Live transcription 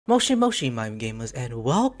Moshi Mime Gamers, and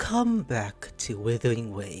welcome back to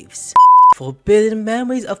Withering Waves. Forbidden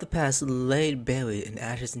memories of the past laid buried in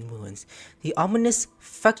ashes and ruins. The ominous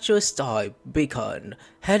factual star beacon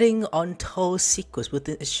heading untold secrets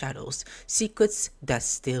within its shadows. Secrets that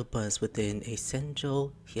still burns within a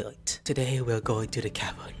central hilt. Today we're going to the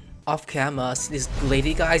cavern. Off camera, this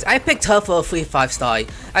lady, guys, I picked her for a free 5-star.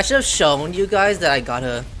 I should have shown you guys that I got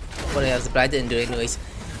her, but I didn't do it anyways.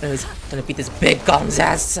 Anyways, gonna beat this big gong's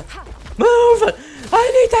ass. Move!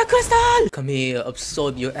 I need that crystal! Come here,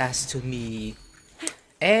 absorb your ass to me.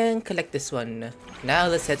 And collect this one. Now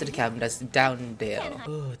let's head to the cabin that's down there.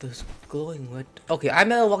 Oh, those glowing red. Okay, I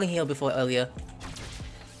remember walking here before earlier.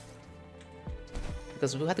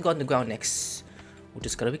 Because we have to go on the ground next. We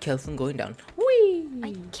just gotta be careful going down. Whee!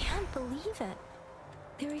 I can't believe it.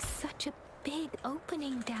 There is such a big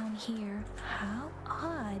opening down here. How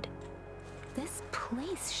odd. This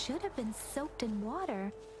place should have been soaked in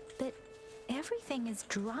water, but everything is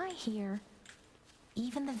dry here.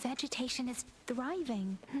 Even the vegetation is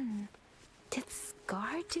thriving. Did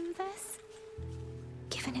Scar do this?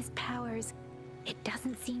 Given his powers, it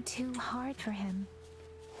doesn't seem too hard for him.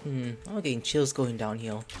 I'm getting chills going down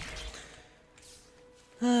here.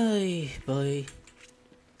 Hey, boy.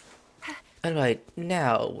 Alright,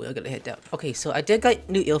 now we're gonna head down. Okay, so I did get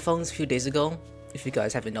new earphones a few days ago, if you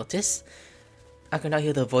guys haven't noticed. I can now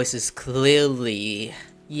hear the voices clearly.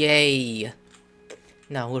 Yay!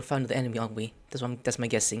 Now we'll find the enemy, aren't we? That's my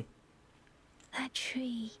guessing. That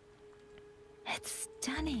tree. It's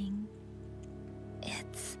stunning.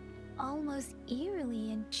 It's almost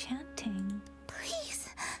eerily enchanting. Please,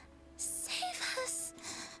 save us.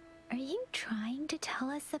 Are you trying to tell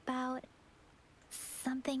us about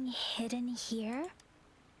something hidden here?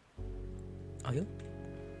 Are you?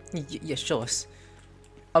 Yeah, show us.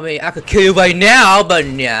 I mean, I could kill you right now, but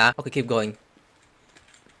yeah. Okay, keep going.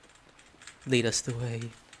 Lead us the way.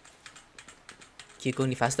 Keep going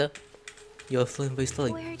any faster. You're flowing very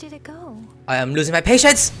slowly. Where did it go? I am losing my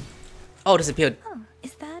patience! Oh, it disappeared. Oh,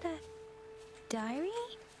 is that a diary?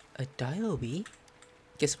 A diary?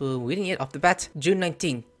 Guess we're reading it off the bat. June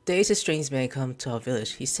 19th. There is a strange man come to our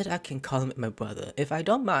village. He said I can call him my brother. If I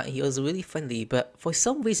don't mind, he was really friendly, but for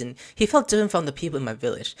some reason, he felt different from the people in my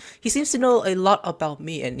village. He seems to know a lot about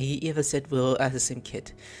me, and he even said we were as the same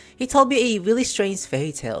kid. He told me a really strange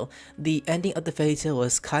fairy tale. The ending of the fairy tale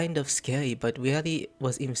was kind of scary, but reality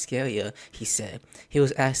was even scarier, he said. He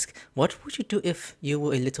was asked, what would you do if you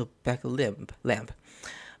were a little black lamp?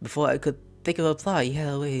 Before I could think of a reply, he had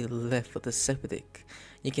already left with a sympathetic.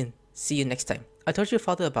 You can see you next time. I told your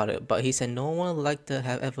father about it, but he said no one like to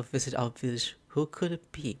have ever visited our village. Who could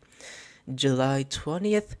it be? July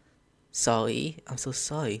 20th? Sorry, I'm so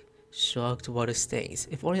sorry. Shrugged water stains.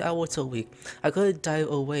 If only I were so weak, I could dive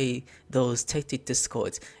away those tactic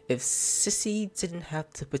discords if Sissy didn't have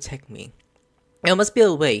to protect me. There must be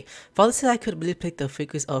a way. Father said I could manipulate the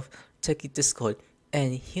figures of tactic discord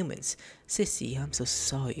and humans. Sissy, I'm so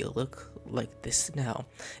sorry you look like this now.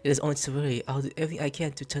 It is only temporary. I'll do everything I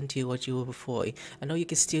can to turn to you what you were before. I know you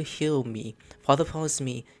can still heal me. Father promised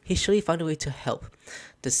me he surely found a way to help.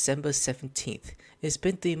 December 17th. It's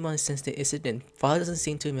been 3 months since the incident. Father doesn't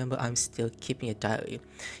seem to remember I'm still keeping a diary.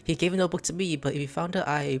 He gave a notebook to me, but if he found out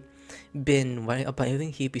I've been writing about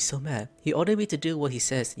everything, he'd be so mad. He ordered me to do what he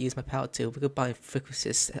says, use my power to recombine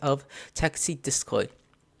frequencies of taxi discord.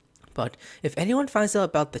 But if anyone finds out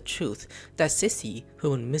about the truth, that Sissy,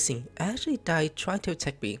 who went missing, actually died trying to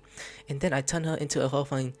attack me, and then I turn her into a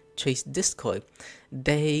horrifying trace discord,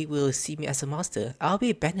 they will see me as a monster. I'll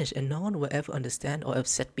be banished and no one will ever understand or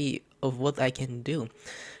upset me of what I can do.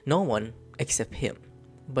 No one except him.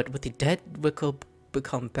 But with the dead record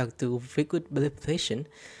become back to frequent manipulation,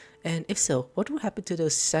 and if so, what will happen to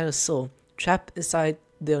those shattered souls trapped inside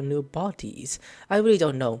their new bodies? I really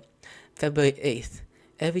don't know. February 8th.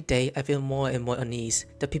 Every day, I feel more and more uneasy.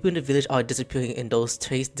 The people in the village are disappearing in those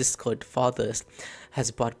trace discord fathers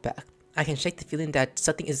has brought back. I can shake the feeling that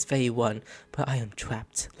something is very wrong, but I am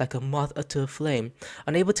trapped, like a moth to a flame,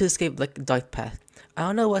 unable to escape like a dark path. I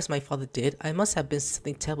don't know what my father did. I must have been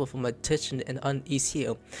something terrible for my tension and unease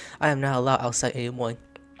here. I am not allowed outside anymore.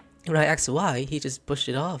 When I asked why, he just pushed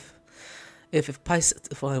it off. If a price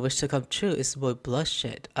for my wish to come true is more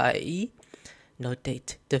bloodshed, i.e., no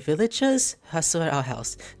date. The villagers have surrounded our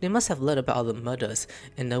house. They must have learned about all the murders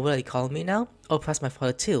and know what they call me now? Or perhaps my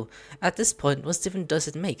father too. At this point, what difference does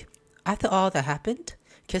it make? After all that happened,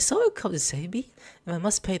 can someone come to save me? And I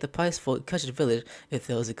must pay the price for catching the village. If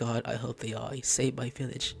there was a god, I hope they are. Save my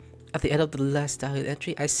village. At the end of the last diary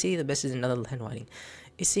entry, I see the message in another handwriting.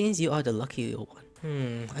 It seems you are the lucky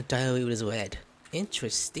one. A diary with his red.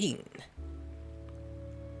 Interesting.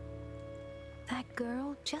 That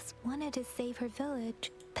girl just wanted to save her village,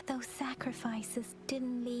 but those sacrifices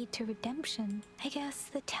didn't lead to redemption. I guess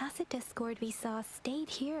the tacit discord we saw stayed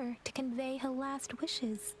here to convey her last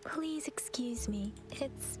wishes. Please excuse me.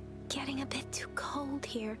 It's getting a bit too cold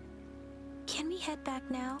here. Can we head back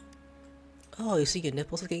now? Oh, you see your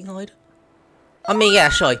nipples are getting hard? I mean, yeah,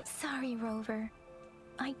 sure. Sorry, Rover.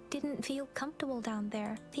 I didn't feel comfortable down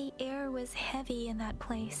there. The air was heavy in that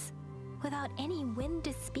place, without any wind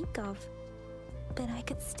to speak of. But I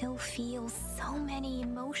could still feel so many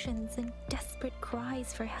emotions and desperate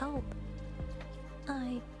cries for help.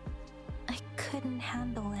 I couldn't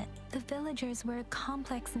handle it. The villagers were a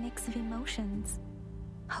complex mix of emotions.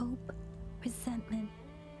 Hope, resentment,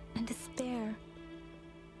 and despair.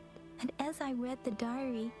 And as I read the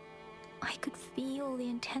diary, I could feel the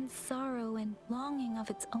intense sorrow and longing of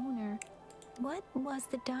its owner. What was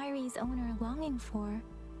the diary's owner longing for?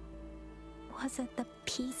 Was it the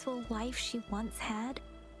peaceful life she once had?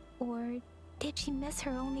 Or did she miss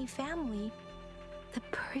her only family? The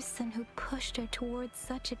person who pushed her towards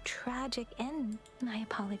such a tragic end? My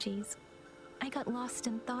apologies. I got lost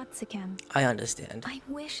in thoughts again. I understand. I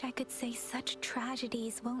wish I could say such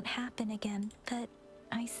tragedies won't happen again, but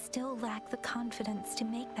I still lack the confidence to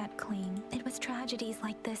make that claim. It was tragedies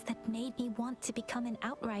like this that made me want to become an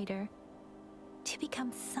outrider. To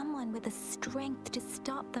become someone with the strength to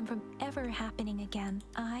stop them from ever happening again.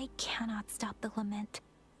 I cannot stop the lament,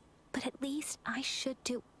 but at least I should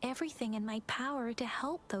do everything in my power to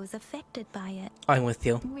help those affected by it. I'm with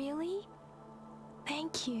you. Really?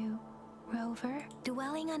 Thank you, Rover.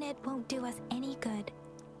 Dwelling on it won't do us any good.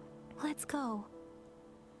 Let's go.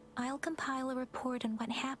 I'll compile a report on what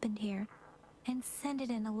happened here and send it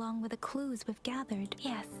in along with the clues we've gathered.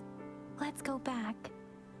 Yes, let's go back.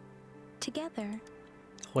 Together.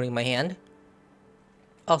 Holding my hand.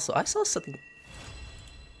 Also, I saw something.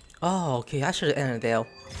 Oh, okay. I should have ended there.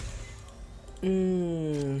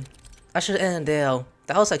 I should have ended there.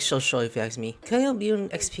 That was like so short if you ask me. Can you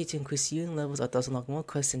unit XP to increase unit levels or does unlock more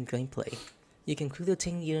quests in gameplay? You can quickly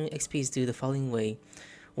obtain unit XPs through the following way.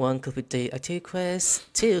 1. Complete the activity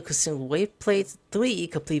quest. 2. Consume wave plates. 3.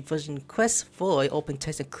 Complete version quest. 4. Open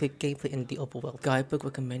text and click gameplay in the overworld. Guidebook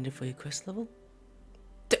recommended for your quest level.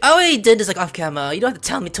 I already did this like off camera. You don't have to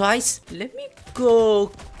tell me twice. Let me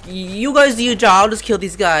go. You guys do your job. I'll just kill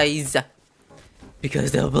these guys.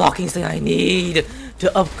 Because they're blocking something I need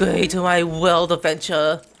to upgrade to my world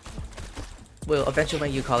adventure. Well, adventure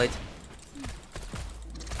when you call it.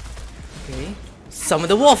 Okay. Summon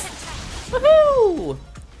the wolf. Woohoo!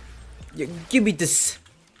 Yeah, give me this.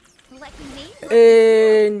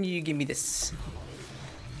 And you give me this.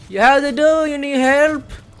 How to do? You need help?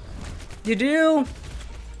 You do?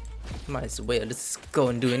 Might as well let's go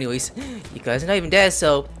and do anyways. You guys are not even there,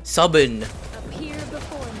 so summon. Appear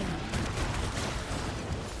before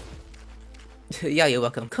me. Yeah, you're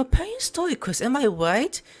welcome. Companion story quest, am I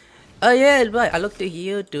right? Oh yeah, right. I looked at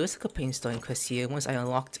here. There's a companion story quest here. Once I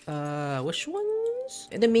unlocked which ones?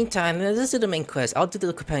 In the meantime, this is the main quest. I'll do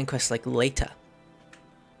the companion quest like later.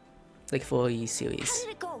 Like for a series. How did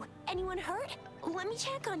it go? Anyone hurt? Let me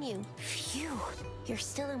check on you. Phew, you're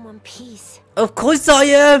still in one piece. Of course I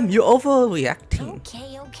am! You're overreacting.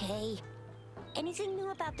 Okay. Anything new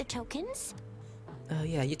about the tokens?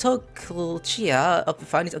 Yeah, you told Chia of the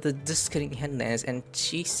findings of the disconnecting headlands and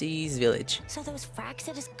Chise's village. So those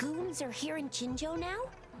Fraxidus goons are here in Jinjo now?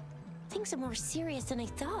 Things are more serious than I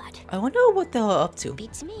thought. I wonder what they're up to.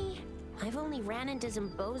 Beats me. I've only ran into some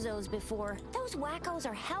bozos before. Those wackos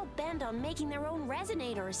are hell-bent on making their own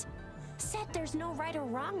resonators. Said there's no right or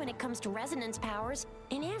wrong when it comes to resonance powers,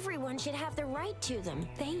 and everyone should have the right to them.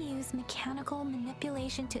 They use mechanical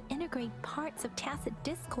manipulation to integrate parts of tacit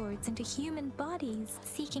discords into human bodies,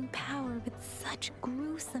 seeking power with such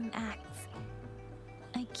gruesome acts.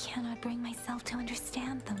 I cannot bring myself to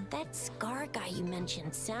understand them. That Scar guy you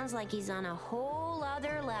mentioned sounds like he's on a whole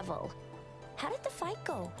other level. How did the fight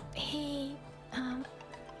go?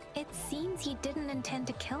 It seems he didn't intend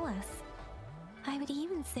to kill us. I would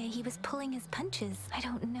even say he was pulling his punches. I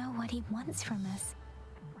don't know what he wants from us.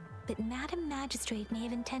 But Madam Magistrate may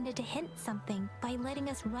have intended to hint something by letting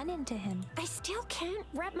us run into him. I still can't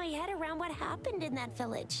wrap my head around what happened in that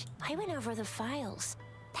village. I went over the files.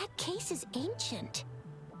 That case is ancient.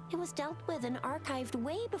 It was dealt with and archived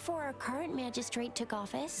way before our current magistrate took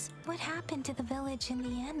office. What happened to the village in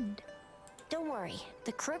the end? Don't worry,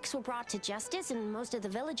 the crooks were brought to justice and most of the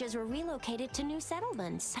villagers were relocated to new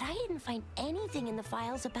settlements. But I didn't find anything in the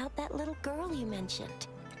files about that little girl you mentioned.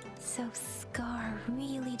 So Scar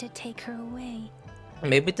really did take her away.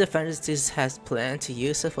 Maybe the Defenders has planned to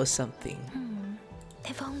use her for something.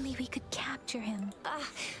 If only we could capture him.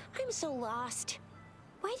 I'm I'm so lost.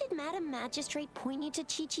 Why did Madam Magistrate point you to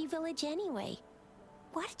Chi-Chi Village anyway?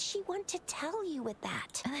 What did she want to tell you with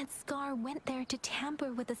that? And that Scar went there to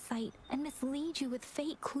tamper with the site and mislead you with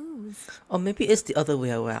fake clues. Or maybe it's the other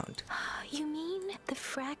way around. You mean the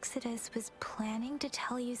Fraxidus was planning to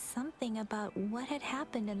tell you something about what had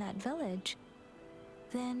happened in that village?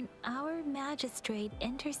 Then our magistrate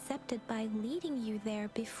intercepted by leading you there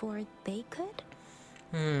before they could?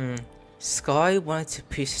 Sky wanted to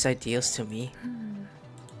push his ideas to me.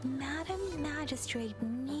 Madam Magistrate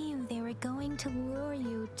knew they were going to lure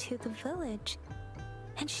you to the village.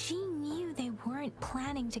 And she knew they weren't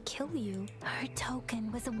planning to kill you. Her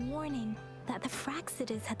token was a warning that the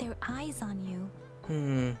Fraxidus had their eyes on you.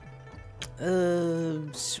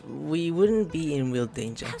 We wouldn't be in real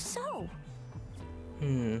danger. How so?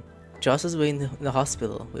 Joss is in the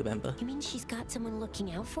hospital, remember? You mean she's got someone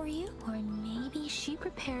looking out for you? Or maybe she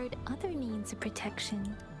prepared other means of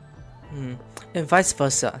protection. And vice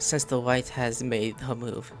versa, since the White has made her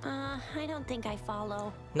move. I don't think I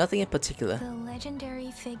follow. Nothing in particular. The legendary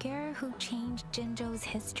figure who changed Jinzhou's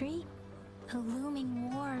history? A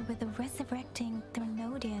looming war with the resurrecting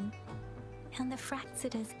Threnodian, and the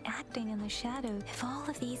Fraxidus acting in the shadows. If all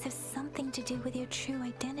of these have something to do with your true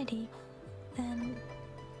identity, then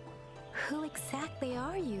who exactly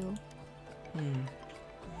are you?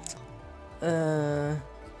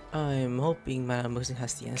 I'm hoping Madame Musin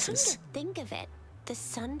has the Come answers. to think of it, the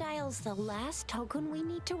sundial's the last token we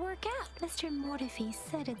need to work out. Mr. Mortefi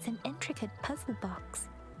said it's an intricate puzzle box.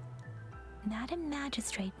 Madam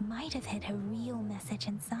Magistrate might have hid a real message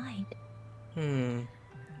inside.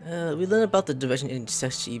 We learned about the direction in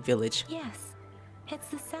Seshi village. Yes, it's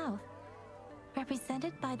the south,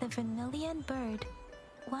 represented by the vermilion bird,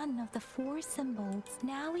 one of the 4 symbols.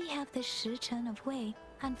 Now we have the Shichen of Wei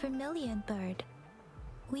and vermilion bird.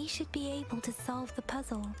 We should be able to solve the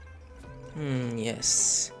puzzle.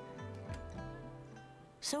 Yes.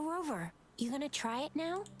 So Rover, you gonna try it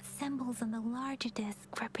now? Symbols on the larger disc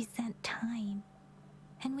represent time,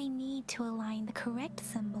 and we need to align the correct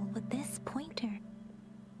symbol with this pointer.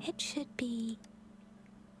 It should be...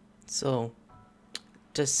 So,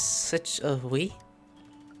 just such a we?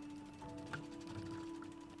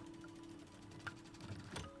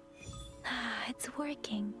 It's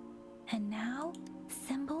working. And now,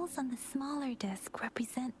 symbols on the smaller disc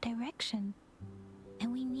represent direction.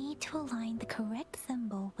 And we need to align the correct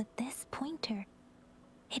symbol with this pointer.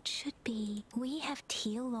 It should be... We have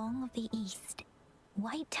Tielong of the east,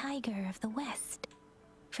 White Tiger of the west,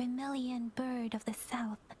 Vermilion Bird of the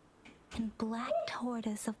south, and Black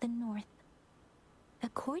Tortoise of the north.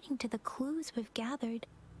 According to the clues we've gathered,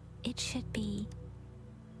 it should be...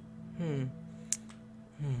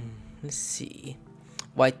 Let's see.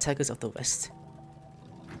 White Tigers of the West.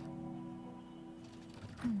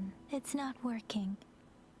 It's not working.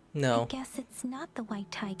 No. I guess it's not the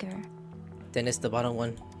White Tiger. Then it's the bottom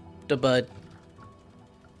one. The bird.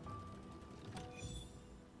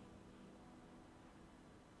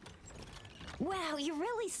 Wow, you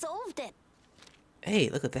really solved it. Hey,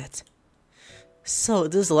 look at that. So,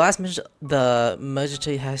 this is the last message the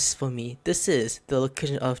magistrate has for me. This is the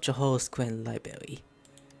location of Jehovah's Grand Library.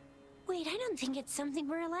 Wait, I don't think it's something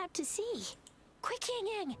we're allowed to see. Quick,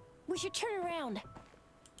 Yang, we should turn around.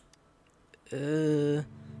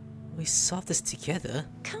 We solved this together.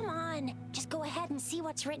 Come on, just go ahead and see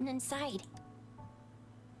what's written inside.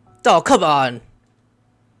 Oh, come on!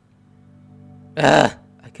 I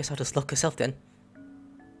guess I'll just lock yourself then.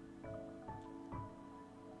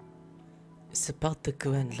 It's about the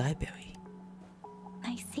Grand Library.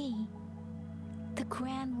 I see. The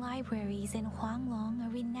Grand Libraries in Huanglong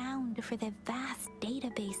are renowned for their vast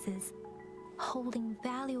databases, holding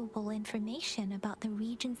valuable information about the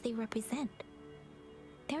regions they represent.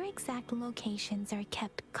 Their exact locations are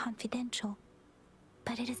kept confidential,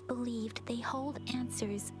 but it is believed they hold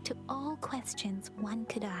answers to all questions one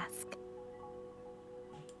could ask.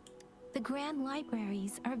 The Grand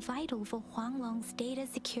Libraries are vital for Huanglong's data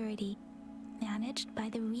security, managed by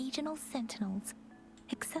the regional sentinels,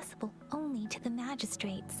 accessible only to the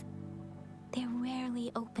magistrates. They're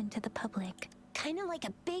rarely open to the public. Kinda like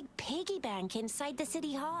a big piggy bank inside the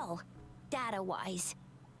city hall, data-wise.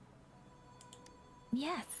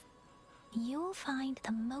 Yes, you'll find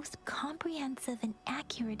the most comprehensive and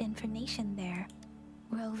accurate information there.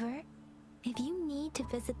 Rover, if you need to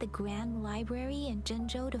visit the Grand Library in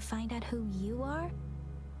Jinzhou to find out who you are,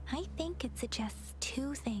 I think it suggests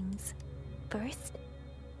 2 things. First,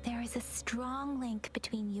 there is a strong link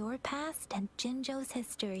between your past and Jinzhou's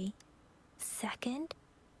history. Second,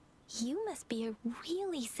 you must be a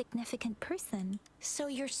really significant person. So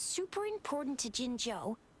you're super important to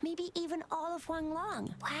Jinzhou, maybe even all of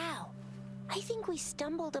Huanglong. Wow. I think we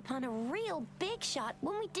stumbled upon a real big shot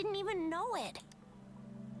when we didn't even know it.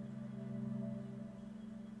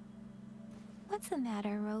 What's the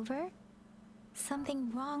matter, Rover?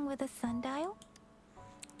 Something wrong with the sundial?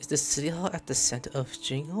 Is the city hall at the center of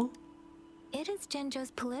Jingo? It is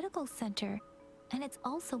Jinzhou's political center, and it's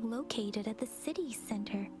also located at the city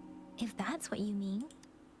center, if that's what you mean.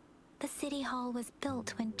 The city hall was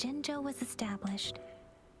built when Jinzhou was established.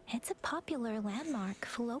 It's a popular landmark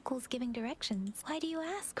for locals giving directions. Why do you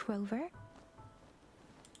ask, Rover?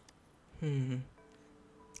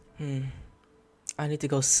 I need to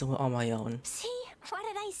go somewhere on my own. See? What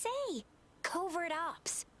did I say? Covert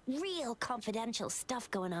ops. Real confidential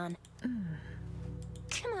stuff going on.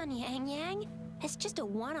 Come on, Yang Yang. It's just a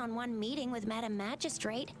one-on-one meeting with Madam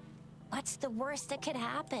Magistrate. What's the worst that could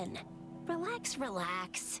happen? Relax,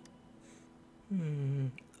 relax.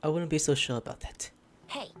 I wouldn't be so sure about that.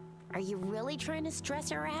 Hey, are you really trying to stress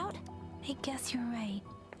her out? I guess you're right.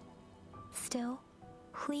 Still,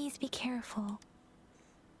 please be careful.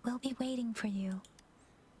 We'll be waiting for you.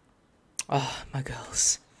 Ah, my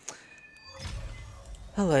girls.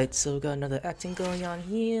 Alright, so we got another acting going on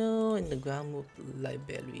here in the ground move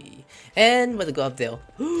library. And we're gonna go up there.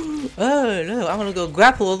 Oh no, I'm gonna go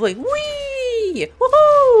grapple all the way. Whee!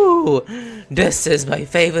 Woohoo! This is my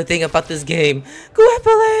favorite thing about this game.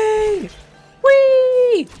 Grappling!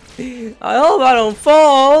 Whee! I hope I don't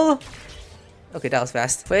fall. Okay, that was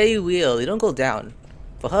fast. Very wheel, you don't go down.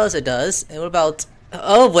 For hers it does. And what about...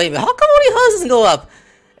 Oh wait a minute, how come only hers doesn't go up?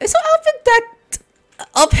 Is her outfit that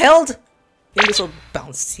upheld? It was so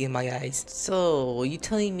bouncy in my eyes. So, you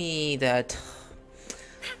telling me that...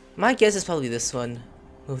 My guess is probably this one.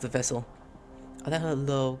 Move the vessel. I let her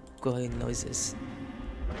low growing noises.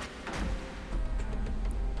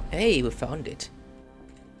 Hey, we found it.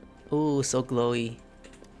 Ooh, so glowy.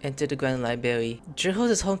 Enter the Grand Library. Jingo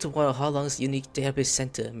is home to one of Halong's unique database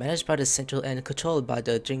center, managed by the Central and controlled by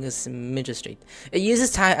the Jingo's Magistrate. It uses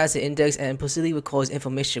time as an index and implicitly records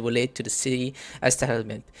information related to the city as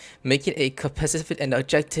settlement, making it a specific and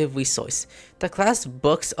objective resource. The class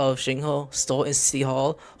books of Jingo, stored in City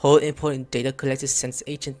Hall, hold important data collected since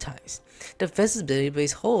ancient times. The vessel's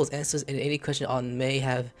database holds answers in any question on may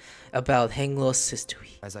have about Hanglo's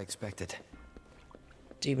history. As I expected.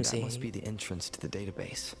 That must be the entrance to the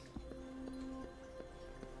database.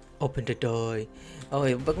 Open the door. Oh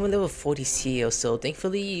wait, but I'm level 40 here, so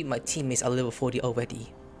thankfully my teammates are level 40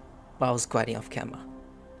 already. While I was grinding off camera.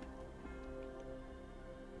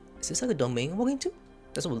 Is this like a domain I'm walking to?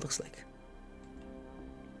 That's what it looks like.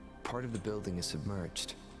 Part of the building is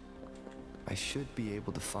submerged. I should be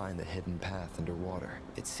able to find the hidden path underwater.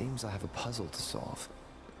 It seems I have a puzzle to solve.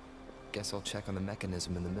 Guess I'll check on the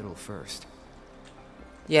mechanism in the middle first.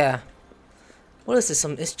 Yeah. What is this,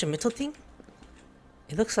 some instrumental thing?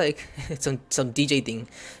 It looks like it's some DJ thing.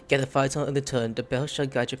 Get the fire tone in the turn, the bell shall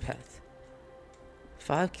guide your path.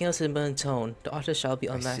 5 candles in burn tone, the artist shall be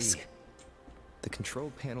unmasked. The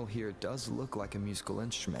control panel here does look like a musical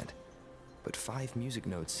instrument, but 5 music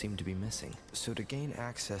notes seem to be missing. So to gain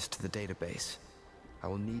access to the database, I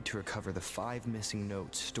will need to recover the 5 missing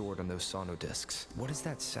notes stored on those sono discs. What is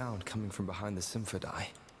that sound coming from behind the Symphodi?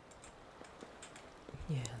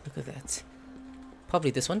 Yeah, look at that.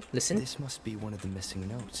 Probably this one. Listen. This must be one of the missing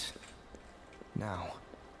notes. Now,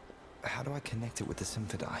 how do I connect it with the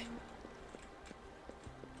Symphodi?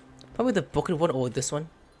 Probably the broken one or this one.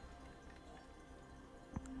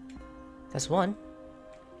 That's one.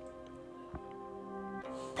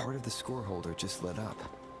 Part of the score holder just lit up,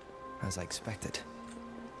 as I expected.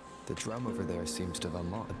 The drum over there seems to have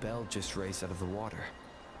unlocked. The bell just raised out of the water.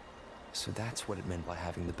 So that's what it meant by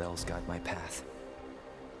having the bells guide my path.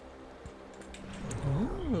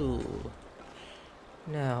 Ooh.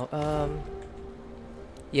 Now,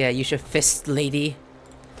 yeah, use your fist, lady.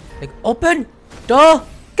 Like, open door,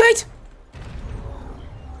 gate.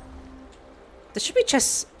 There should be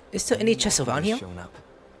chests. Is there any chests around here? Shown up.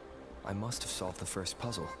 I must have solved the first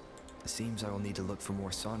puzzle. It seems I will need to look for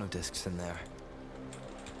more sono discs in there.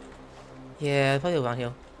 Yeah, probably around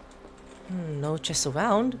here. No chests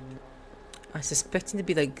around. I'm suspecting to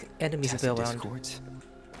be like enemies Tacit around. discords?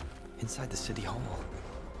 Inside the city hall?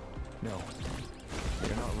 No,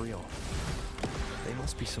 they're not real. They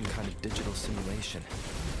must be some kind of digital simulation.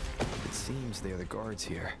 It seems they are the guards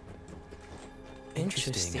here.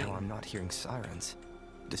 Interesting how I'm not hearing sirens,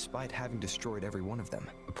 despite having destroyed every one of them,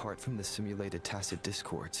 apart from the simulated tacit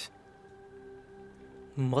discords.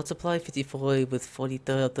 Multiply 54 with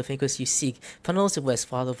 43 of the fingers you seek. Funnels the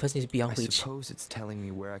west while the person is beyond I reach. suppose it's telling me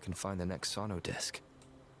where I can find the next sono disc.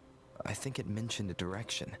 I think it mentioned a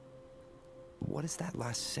direction. What does that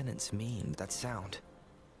last sentence mean? That sound?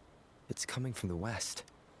 It's coming from the west.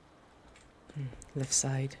 Left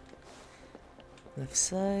side. Left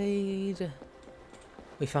side.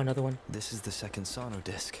 We found another one. This is the second sono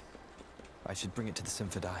disc. I should bring it to the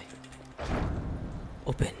Symphony.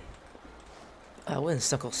 Open. We're in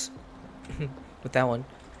circles. With that one.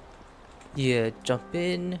 Yeah, jump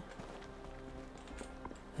in.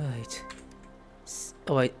 Alright.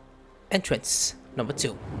 Alright. Entrance. Number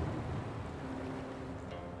 2.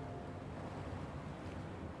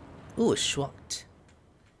 Ooh, swamped.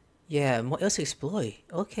 Yeah, more else to explore.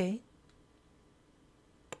 Okay.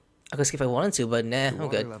 I could skip if I wanted to, but nah, The I'm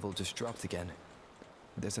good. water level just dropped again.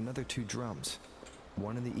 There's another 2 drums.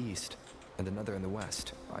 One in the east, and another in the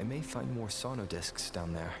west. I may find more sono discs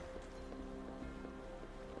down there.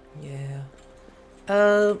 Yeah.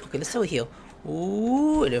 Okay, let's start with here.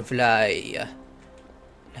 Ooh, and then fly.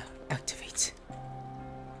 Now, activate.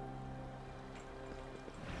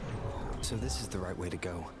 So this is the right way to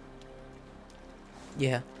go.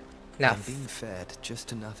 Yeah. Now, I'm being fed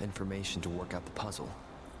just enough information to work out the puzzle.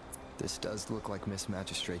 This does look like Miss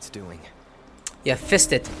Magistrate's doing. yeah,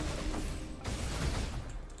 fist it.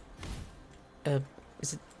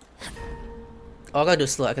 Is it? Oh, I gotta do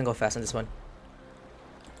slow. I can go fast on this one.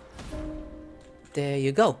 There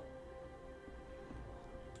you go.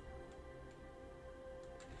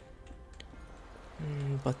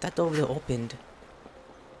 But that door will opened.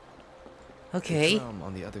 Okay. The drum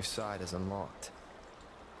on the other side is unlocked.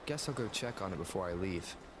 Guess I'll go check on it before I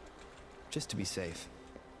leave. Just to be safe.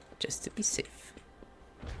 Just to be safe.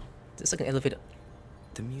 There's like an elevator.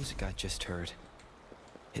 The music I just heard.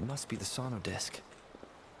 It must be the sono disc.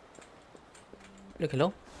 Look,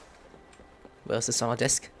 hello. Where's the sono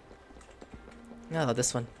disc? No,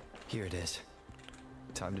 this one. Here it is.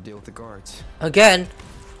 Time to deal with the guards. Again,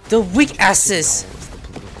 the weak asses. Hall is the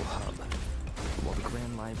political hub, while the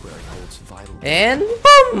Grand Library holds vital. And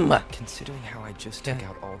boom! Considering how I just took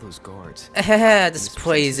out all those guards, Just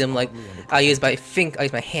praise him like I use my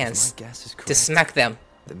hands my guess is correct, to smack them.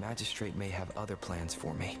 the magistrate may have other plans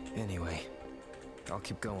for me. Anyway, I'll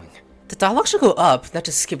keep going. The dialogue should go up, not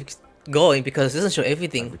just keep going because it doesn't show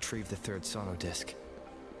everything. Retrieve the 3rd sono disc.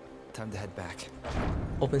 Time to head back.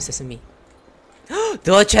 Open sesame.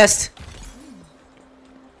 Door chest!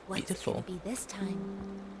 What's Beautiful. it gonna be this time?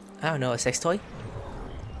 I don't know, a sex toy?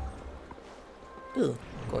 Ooh,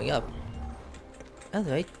 going up.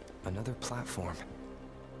 Alright, Another platform.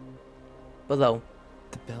 below.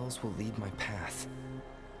 The bells will lead my path.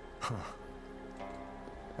 Huh.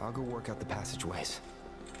 I'll go work out the passageways.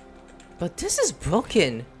 But this is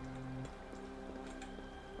broken.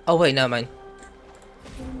 Oh wait, never mind.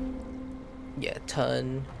 Yeah,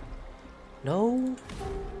 turn. No.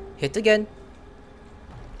 Hit again.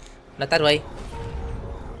 Not that way.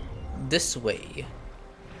 This way.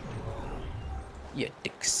 Yeah,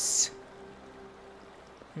 dicks.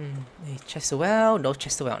 Hey, chest around. No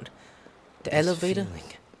chest around. The This elevator. feeling.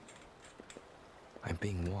 I'm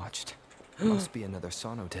being watched. Must be another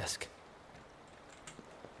sono disc.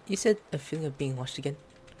 You said a feeling of being watched again.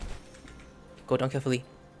 Go down carefully.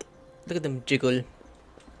 Look at them jiggle.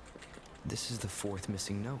 This is the 4th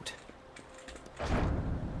missing note.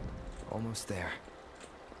 Almost there.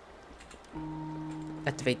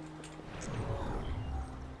 Activate.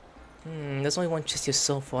 There's only one chest here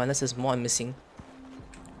so far, unless there's more I'm missing.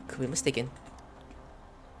 Could be mistaken.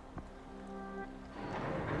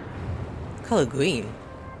 Color green.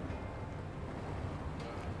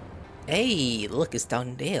 Hey, look, it's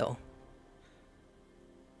down there.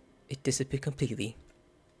 It disappeared completely.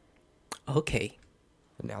 Okay.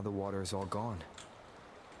 Now the water is all gone.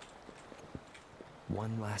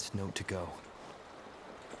 One last note to go.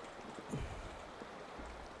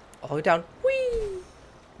 All the way down. Whee!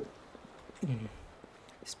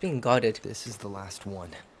 It's being guarded. This is the last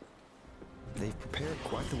one. They've prepared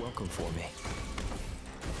quite the welcome for me.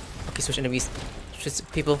 Okay, switch enemies. Switch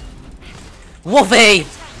people. Wolfie!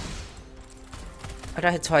 I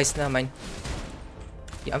tried it twice, never mind.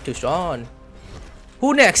 Yeah, I'm too strong.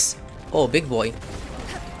 Who next? Oh, big boy.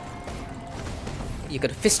 You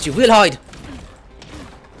gotta fist you real hard.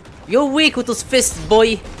 You're weak with those fists,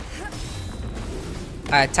 boy.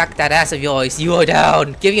 I attacked that ass of yours. You are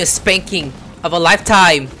down. Give you a spanking of a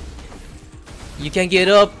lifetime. You can't get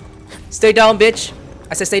up. Stay down, bitch.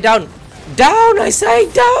 I said stay down. Down, I say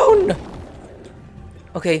down.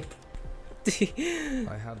 Okay.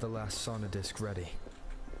 I have the last sono disc ready.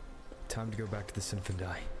 Time to go back to the Symphony.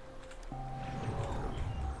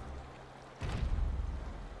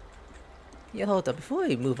 Yeah, hold up. Before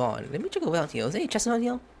we move on, let me check around here. Is there any chests around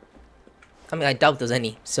here? I mean, I doubt there's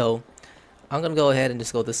any. So, I'm gonna go ahead and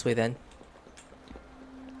just go this way then.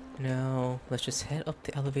 Now let's just head up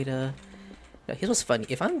the elevator. Now here's what's funny.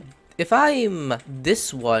 If I'm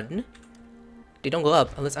this one, they don't go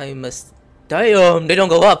up unless I'm a damn, they don't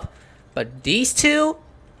go up. But these two,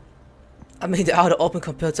 I mean, they're out of open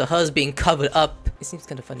compared to hers being covered up. It seems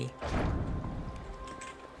kind of funny.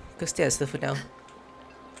 Go stairs still for now.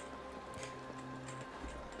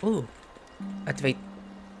 Ooh, activate.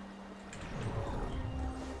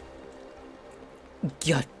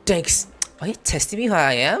 Yeah, thanks. Are you testing me who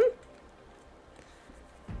I am?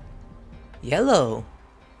 Yellow.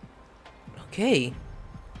 Okay.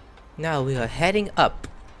 Now we are heading up.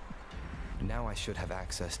 Now I should have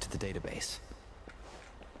access to the database.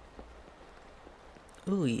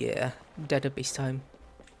 Ooh yeah, database time.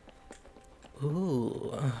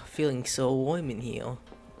 Ooh, feeling so warm in here.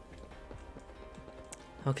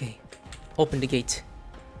 Okay, open the gate.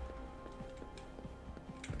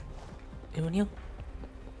 Anyone here?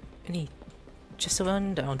 Any chests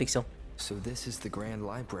around? I don't think so. So this is the Grand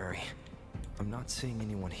Library. I'm not seeing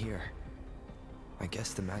anyone here. I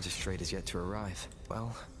guess the magistrate is yet to arrive.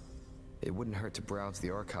 Well, it wouldn't hurt to browse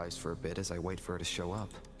the archives for a bit as I wait for her to show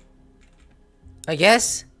up. I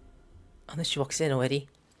guess. Unless she walks in already.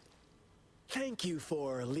 Thank you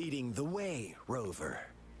for leading the way, Rover.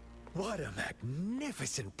 What a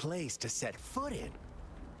magnificent place to set foot in.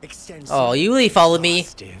 Extensive, Oh, you really follow me?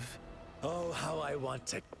 exhaustive. Oh, how I want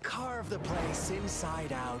to carve the place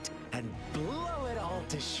inside out and blow it all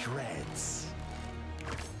to shreds.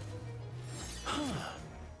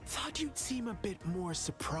 Thought you'd seem a bit more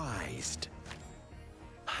surprised.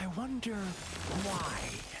 I wonder why.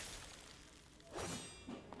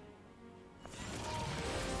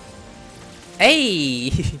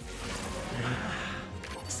 Hey!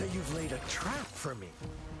 So you've laid a trap for me.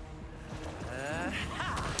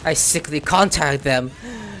 I sickly contact them.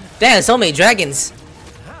 Damn, so many dragons.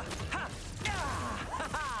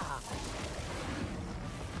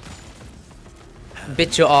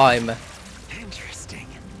 Bit your arm. Interesting.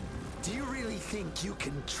 Do you really think you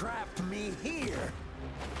can trap me here?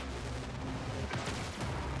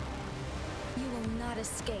 You will not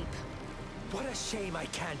escape. What a shame I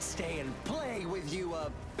can't stay and play with you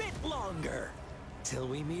a bit longer. Till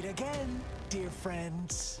we meet again, dear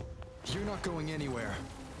friends. You're not going anywhere.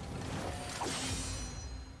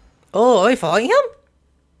 Oh, are we following him?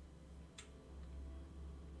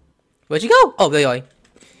 Where'd you go? Oh, there you are.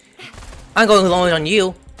 I'm going along on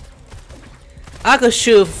you. I could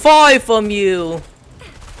shoot 5 from you.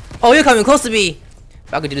 Oh, you're coming close to me.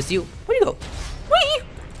 But I could do this to you. Where'd you go? Whee!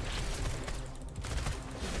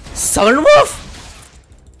 Summon wolf!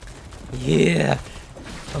 Yeah.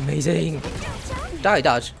 Amazing. Die,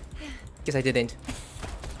 dodge. Guess I didn't.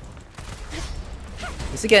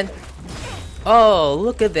 This again. Oh,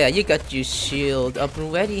 look at that. You got your shield up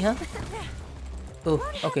and ready, huh? Oh,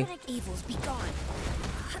 okay. Evils be gone.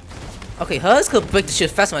 Okay, hers could break the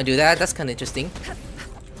shield fast when I do that. That's kind of interesting.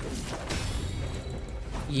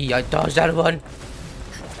 Yeah, I dodged that one.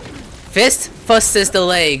 Fist versus the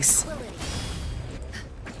legs.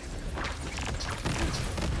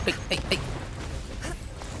 Hey, hey, hey.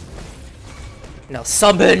 Now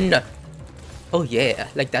summon. Oh yeah,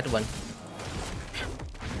 like that one.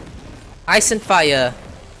 Ice and fire.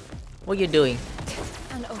 What are you doing?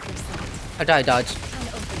 An oversight. I die, dodge. An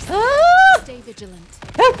oversight. Ah! Stay vigilant.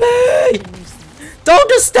 Help me! Don't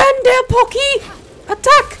just stand there, Pokey!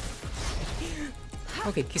 Attack!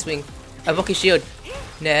 Okay, keep swing. I have Pokey shield.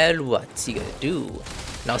 Now what's he gonna do?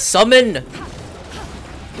 Now summon!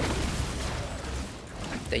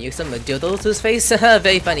 Then you summon dildo to his face.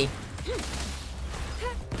 Very funny.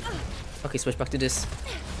 Okay, switch back to this.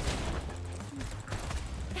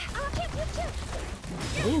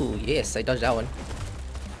 Ooh, yes, I dodged that one.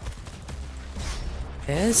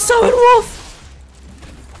 And summon wolf!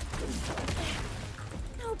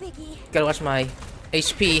 No biggie. Gotta watch my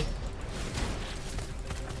HP.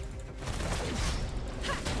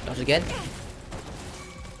 Dodge again.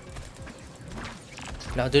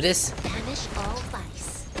 Now do this. Banish all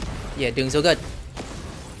vice. Yeah, doing so good.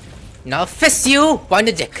 Now fist you! Wind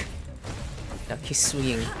the dick. Now keep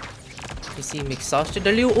swinging. You see me exhausted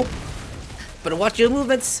the Liu. Oh. But watch your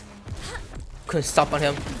movements. Couldn't stop on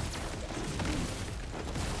him.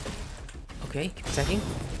 Okay, keep attacking.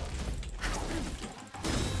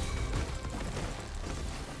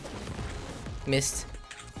 Missed.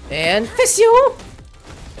 And fist you!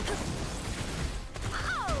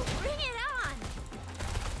 Oh, bring it on!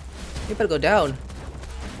 You better go down.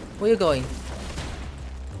 Where you going?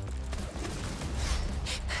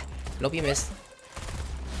 Nope, you missed.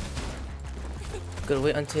 Gotta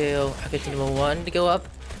wait until I get to number 1 to go up.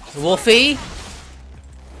 Wolfie!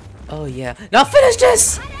 Oh yeah. Now finish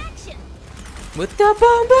this! With the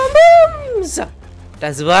boom boom booms!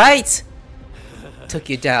 That's right! Took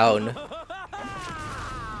you down.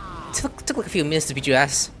 Took like a few minutes to beat your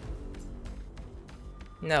ass.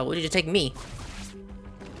 No, where did you take me?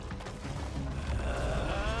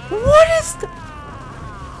 What is the...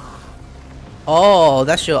 Oh,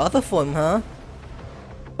 that's your other form, huh?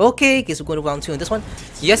 Okay, guess we're going to round 2 in this one.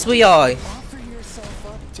 Yes, we are. Offer yourself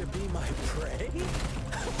up to be my prey?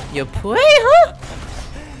 Your prey, huh?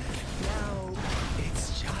 Now,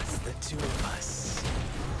 it's just the two of us.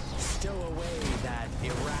 Stow away that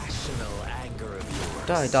irrational anger of yours.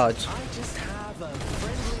 Die, dodge. I just have a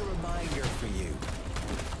friendly reminder for you.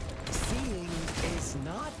 Seeing is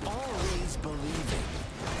not always believing.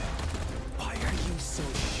 Why are you so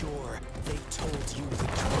sure they told you the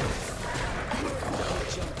truth? Don't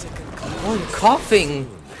jump to conclusions. Oh, you're coughing.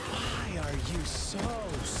 Why are you so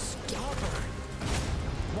stubborn?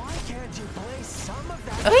 Why can't you place some of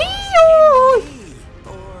that Ay-yo! in me?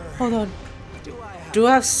 Or Hold on. do I have Do I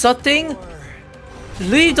have something? or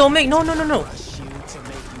Leave, don't make. No, no, no, no. rush you to make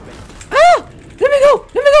you better? Ah! Let me go!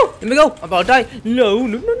 Let me go! Let me go! I'm about to die. No,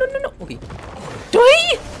 no, no, no, no, no. Okay.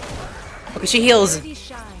 Die! Okay, she heals. Beauty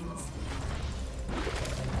shines.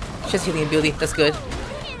 She's healing ability. That's good.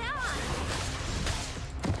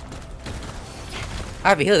 I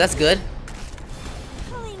have a heal. That's good.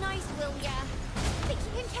 Really nice, will ya? Think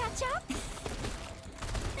you can catch up?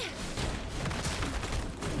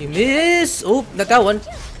 You miss. Oh, not that one.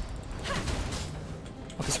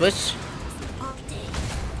 Okay, switch. All day.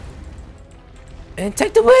 And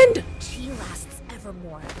take the wind. She lasts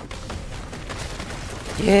evermore.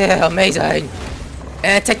 Yeah, amazing.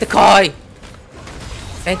 And take the koi.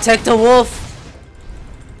 And take the wolf.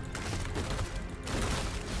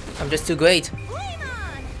 I'm just too great. Flame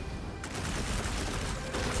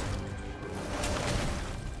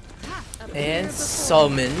on! And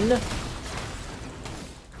summon.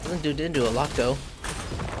 Didn't do a lot though.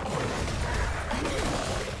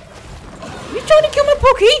 You trying to kill my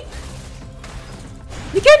Pokey?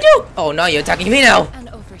 You can't do. Oh, now you're attacking me now. An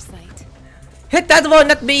oversight. Hit that one,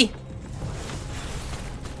 not me.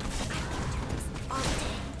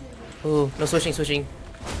 Oh, no switching, switching.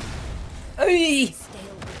 Hey,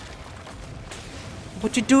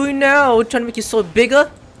 what you doing now? Trying to make your sword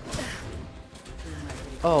bigger?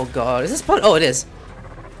 Oh god, is this part? Oh, it is.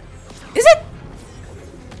 Is it?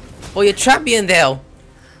 Oh, you trapped me in there.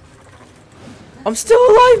 I'm still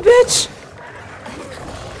alive, bitch.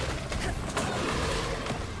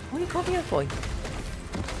 What are you coming here for?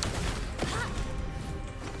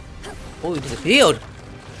 Oh, you disappeared.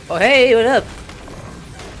 Oh, hey, what up?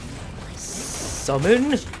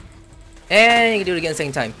 Summon. And you can do it again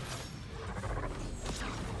same time.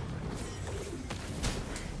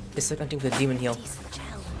 It's like hunting for the demon heal.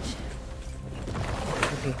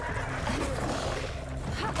 Okay.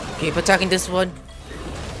 Keep attacking this one.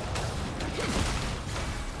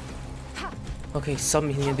 Okay,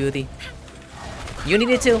 summon healing ability. You need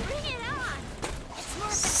it too.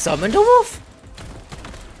 Summon the wolf.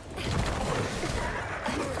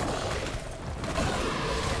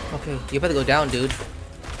 Okay, you better go down, dude.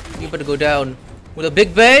 You better go down with a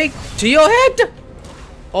big bang to your head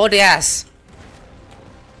or the ass.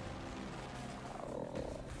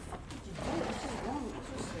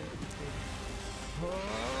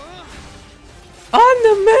 I'm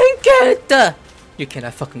the main character. You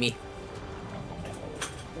cannot fuck me.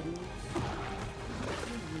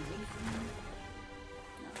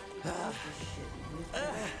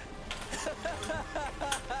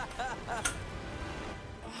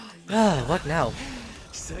 Ah, what now?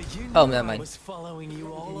 So you Oh, knew never I mind. was following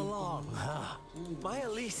you all along, huh? My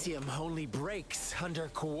Elysium only breaks under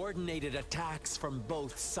coordinated attacks from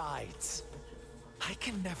both sides. I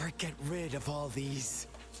can never get rid of all these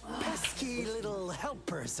pesky little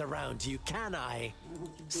helpers around you, can I?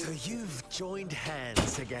 So you've joined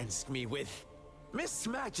hands against me with Miss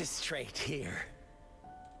Magistrate here.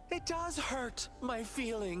 It does hurt my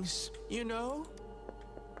feelings, you know?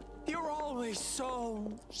 You're always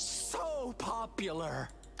so popular.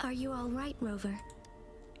 Are you all right, Rover?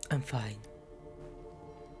 I'm fine.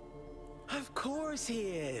 Of course he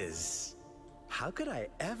is. How could I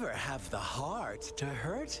ever have the heart to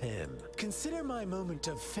hurt him? Consider my moment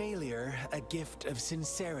of failure a gift of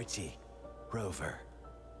sincerity, Rover.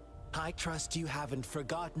 I trust you haven't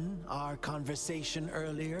forgotten our conversation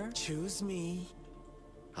earlier. Choose me.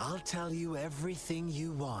 I'll tell you everything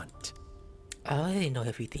you want. I already know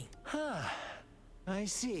everything. Huh. I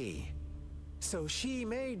see. So she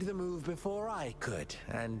made the move before I could,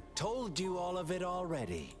 and told you all of it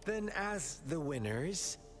already. Then as the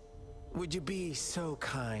winners, would you be so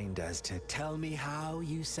kind as to tell me how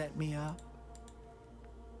you set me up?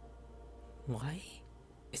 Why?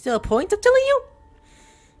 Is there a point of telling you?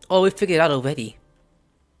 Or we figured it out already?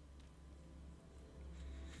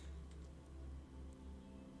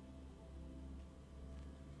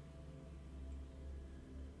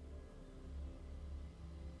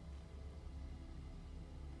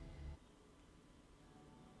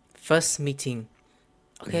 First meeting.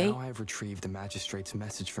 Okay. Now I have retrieved the magistrate's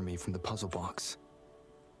message for me from the puzzle box.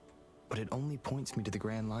 But it only points me to the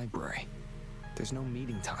Grand Library. There's no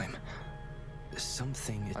meeting time. I've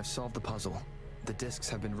solved the puzzle. The discs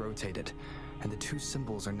have been rotated, and the two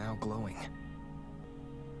symbols are now glowing.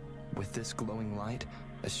 With this glowing light,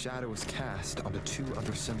 a shadow is cast onto two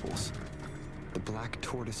other symbols. The black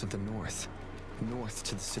tortoise of the north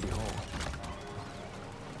to the city hall.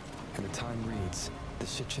 And the time reads, the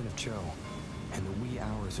Shichin of Cho, in the wee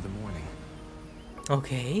hours of the morning.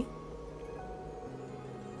 Okay.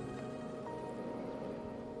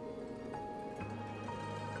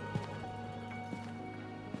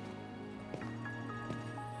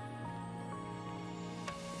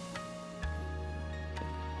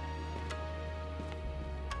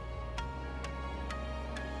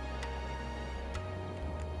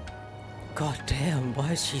 God damn,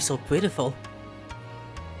 why is she so beautiful?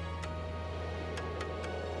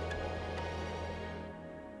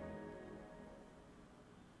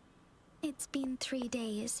 It's been 3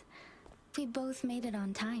 days. We both made it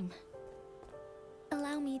on time.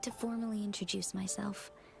 Allow me to formally introduce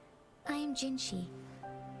myself. I am Jinshi.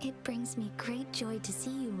 It brings me great joy to see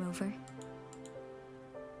you, Rover.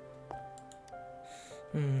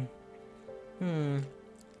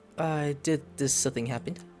 Did something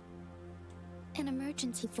happen? An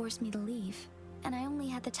emergency forced me to leave, and I only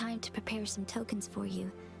had the time to prepare some tokens for you.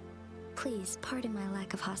 Please pardon my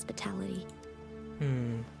lack of hospitality.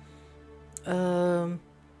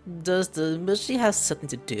 Does the mystery have something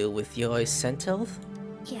to do with your sentinel?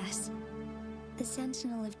 Yes. The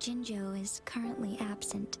Sentinel of Jinjo is currently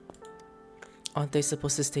absent. Aren't they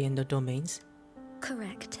supposed to stay in their domains?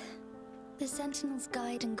 Correct. The Sentinels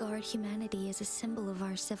guide and guard humanity as a symbol of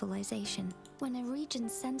our civilization. When a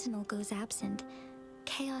region's sentinel goes absent,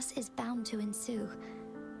 chaos is bound to ensue.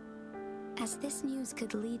 As this news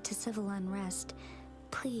could lead to civil unrest,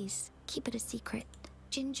 please keep it a secret.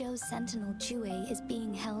 Jinjo's sentinel Jue is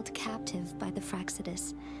being held captive by the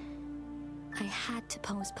Fraxidus. I had to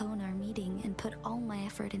postpone our meeting and put all my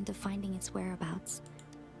effort into finding its whereabouts.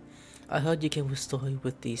 I heard you can restore it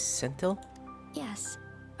with the sentinel? Yes,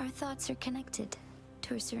 our thoughts are connected,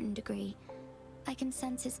 to a certain degree. I can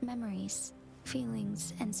sense his memories,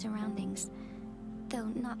 feelings, and surroundings, though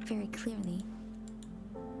not very clearly.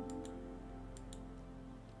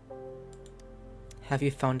 Have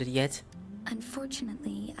you found it yet?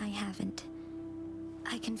 Unfortunately, I haven't.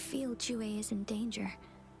 I can feel Jue is in danger.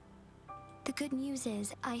 The good news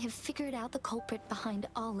is, I have figured out the culprit behind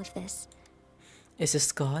all of this. Is it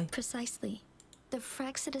Sky? Precisely. The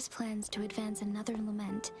Fraxidus plans to advance another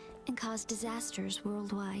lament and cause disasters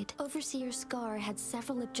worldwide. Overseer Scar had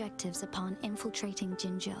several objectives upon infiltrating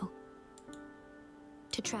Jinjo.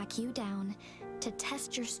 To track you down, to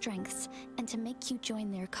test your strengths, and to make you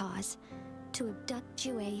join their cause. To abduct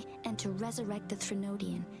Jue and to resurrect the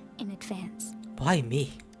Threnodian in advance. Why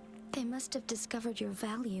me? They must have discovered your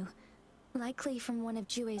value, likely from one of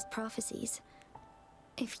Jue's prophecies.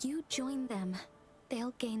 If you join them,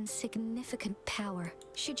 they'll gain significant power.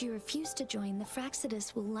 Should you refuse to join, the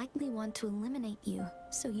Fraxidus will likely want to eliminate you,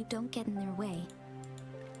 so you don't get in their way.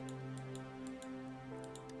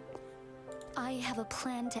 I have a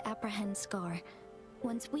plan to apprehend Scar.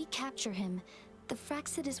 Once we capture him, the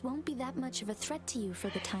Fraxidus won't be that much of a threat to you for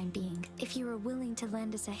the time being. If you are willing to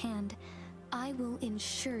lend us a hand, I will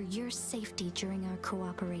ensure your safety during our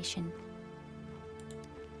cooperation.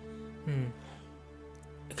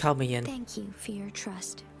 Count me in. Thank you for your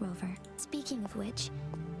trust, Rover. Speaking of which,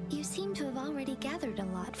 you seem to have already gathered a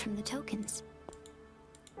lot from the tokens.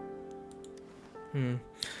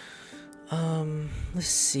 Let's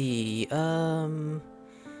see.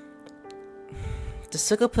 The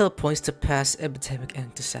circle pill points to past epidemic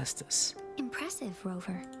and disasters. Impressive,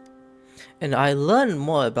 Rover. And I learned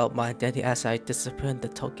more about my identity as I disciplined the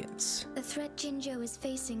tokens. The threat Jinjo is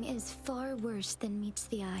facing is far worse than meets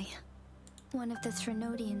the eye. One of the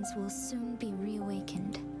Threnodians will soon be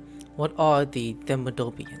reawakened. What are the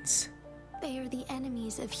Thermodobians? They are the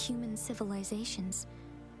enemies of human civilizations,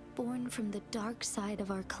 born from the dark side of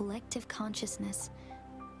our collective consciousness.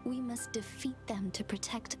 We must defeat them to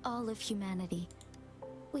protect all of humanity.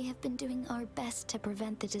 We have been doing our best to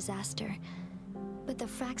prevent the disaster, but the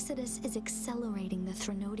Fraxidus is accelerating the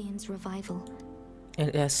Threnodians' revival. And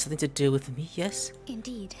it has something to do with me, yes?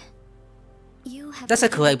 Indeed. You have That's a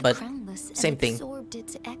created correct, but the crownless same and thing. absorbed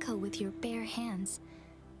its echo with your bare hands.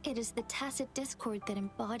 It is the tacit discord that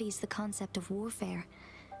embodies the concept of warfare.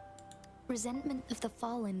 Resentment of the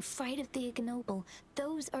fallen, fright of the ignoble,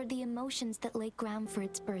 those are the emotions that lay ground for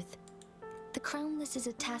its birth. The crownless is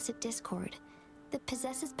a tacit discord that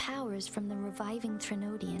possesses powers from the reviving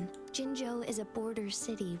Threnodian. Jinzhou is a border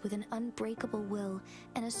city with an unbreakable will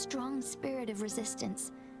and a strong spirit of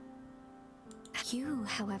resistance. You,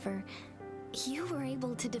 however, you were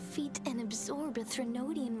able to defeat and absorb a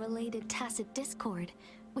Threnodian-related tacit discord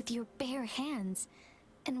with your bare hands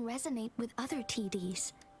and resonate with other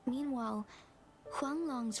TDs. Meanwhile,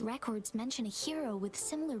 Huanglong's records mention a hero with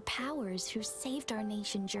similar powers who saved our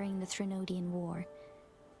nation during the Threnodian War.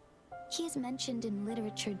 He is mentioned in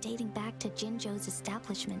literature dating back to Jinzhou's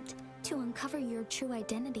establishment. To uncover your true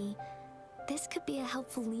identity, this could be a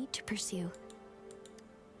helpful lead to pursue.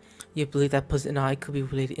 You believe that person and I could be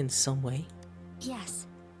related in some way? Yes,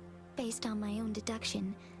 based on my own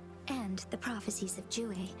deduction and the prophecies of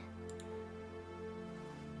Jue.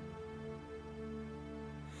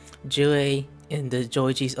 Jue in the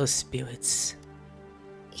Georgies of Spirits.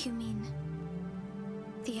 You mean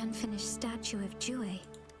the unfinished statue of Jue?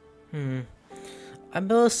 I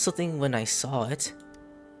noticed something when I saw it.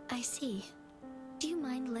 I see. Do you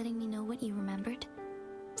mind letting me know what you remembered?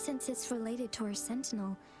 Since it's related to our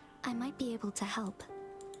sentinel, I might be able to help.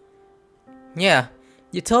 Yeah,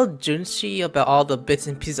 you told Junshi about all the bits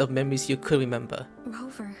and pieces of memories you could remember.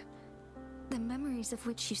 Rover, the memories of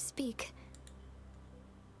which you speak.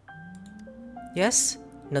 Yes?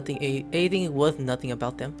 Anything worth nothing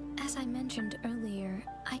about them? As I mentioned earlier,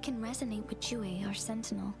 I can resonate with Jue, our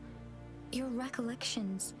sentinel. Your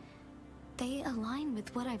recollections, they align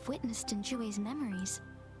with what I've witnessed in Jue's memories.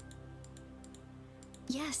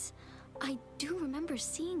 Yes, I do remember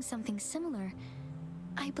seeing something similar.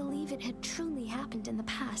 I believe it had truly happened in the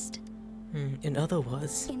past. In other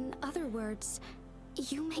words... In other words,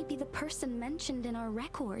 you may be the person mentioned in our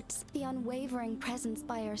records, the unwavering presence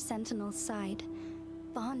by our sentinel's side,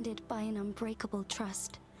 bonded by an unbreakable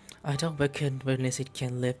trust. I don't reckon it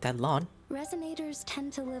can live that long. Resonators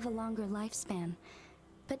tend to live a longer lifespan,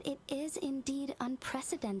 but it is indeed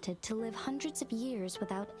unprecedented to live hundreds of years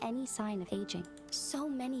without any sign of aging. So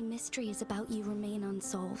many mysteries about you remain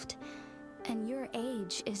unsolved, and your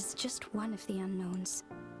age is just one of the unknowns.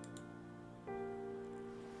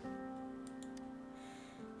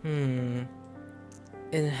 And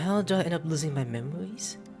how do I end up losing my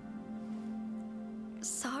memories?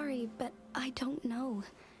 Sorry, but I don't know.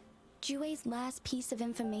 Jue's last piece of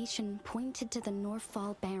information pointed to the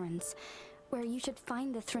Northfall Barrens, where you should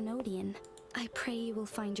find the Threnodian. I pray you will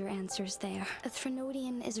find your answers there. A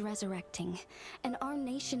Threnodian is resurrecting, and our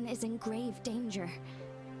nation is in grave danger.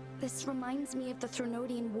 This reminds me of the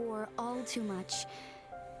Threnodian War all too much.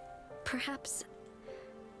 Perhaps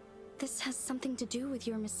this has something to do with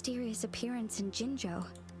your mysterious appearance in Jinzhou.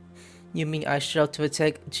 You mean I should have to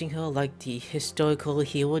attack Jinho like the historical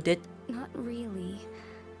hero did? Not really.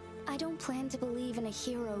 I don't plan to believe in a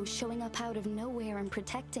hero showing up out of nowhere and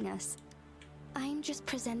protecting us. I'm just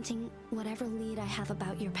presenting whatever lead I have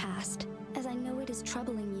about your past. As I know it is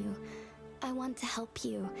troubling you, I want to help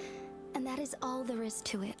you, and that is all there is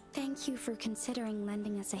to it. Thank you for considering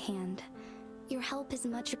lending us a hand. Your help is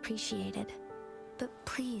much appreciated. But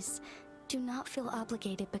please, do not feel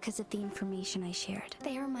obligated because of the information I shared.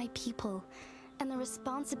 They are my people, and the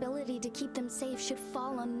responsibility to keep them safe should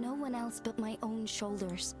fall on no one else but my own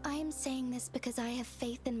shoulders. I am saying this because I have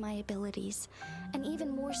faith in my abilities, and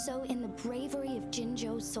even more so in the bravery of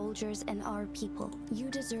Jinzhou's soldiers and our people. You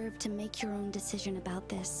deserve to make your own decision about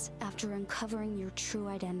this after uncovering your true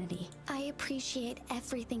identity. I appreciate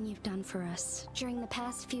everything you've done for us during the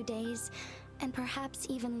past few days, and perhaps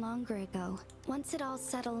even longer ago. Once it all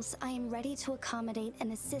settles, I am ready to accommodate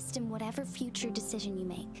and assist in whatever future decision you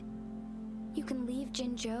make. You can leave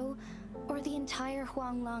Jinzhou or the entire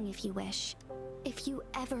Huanglong if you wish. If you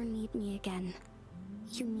ever need me again,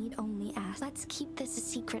 you need only ask. Let's keep this a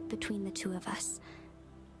secret between the two of us.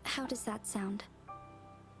 How does that sound?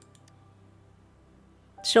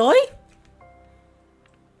 Joy?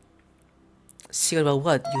 Secret about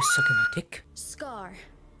what? You sucking my dick? Scar,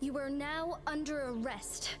 you are now under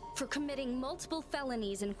arrest for committing multiple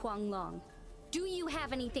felonies in Huanglong. Do you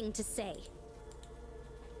have anything to say?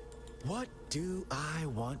 What do I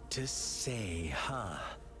want to say, huh?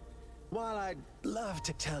 While I'd love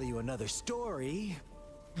to tell you another story,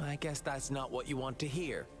 I guess that's not what you want to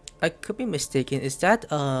hear. I could be mistaken. Is that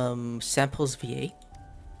Sample's VA?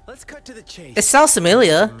 Let's cut to the chase. It sounds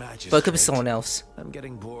familiar, but it could be someone else. I'm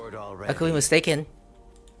getting bored already. I could be mistaken.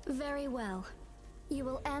 Very well. You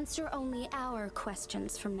will answer only our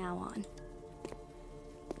questions from now on.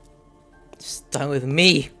 Just done with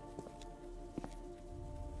me.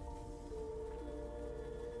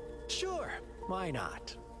 Sure, why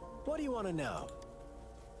not? What do you want to know?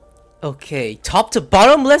 Okay, top to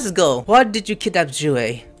bottom, let's go. Why did you kidnap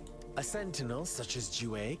Jue? A sentinel such as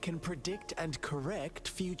Jue can predict and correct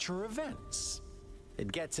future events.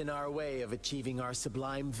 It gets in our way of achieving our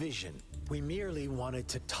sublime vision. We merely wanted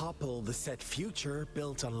to topple the set future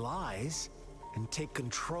built on lies and take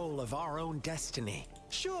control of our own destiny.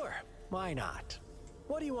 Sure, why not?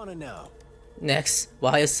 What do you want to know? Next,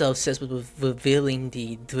 why are you so obsessed with revealing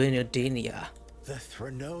the Drinodinia? The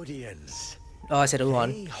Threnodians. Oh, I said it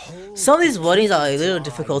wrong. They hold Some of these the wordings are a key to little our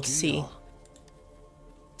difficult to see. ideal.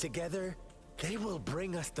 Together, they will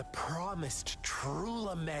bring us the promised true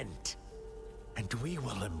lament. And we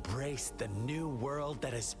will embrace the new world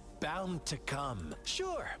that is bound to come.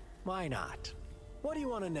 Sure, why not? What do you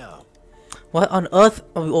want to know? What on earth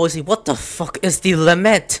are we always saying? What the fuck is the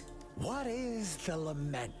lament? What is the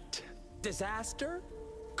lament? Disaster?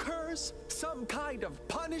 Curse? Some kind of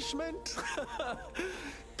punishment?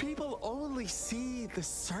 People only see the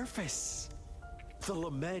surface. The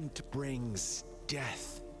lament brings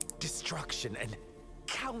death, destruction, and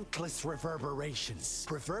countless reverberations.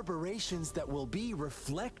 Reverberations that will be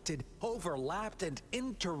reflected, overlapped, and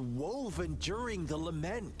interwoven during the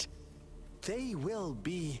lament. They will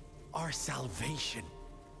be our salvation.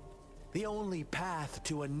 The only path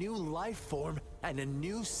to a new life form and a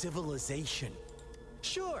new civilization.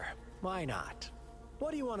 Sure, why not?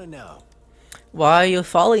 What do you want to know? Why are you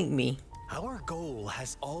following me? Our goal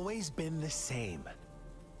has always been the same.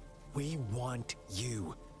 We want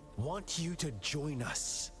you to join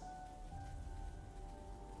us.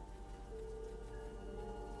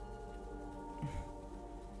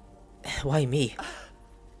 Why me?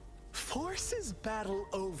 Forces battle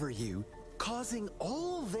over you, causing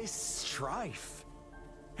all this strife.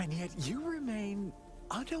 And yet you remain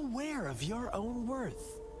unaware of your own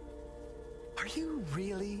worth. Are you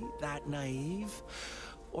really that naive?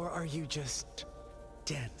 Or are you just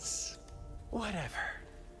dense? Whatever.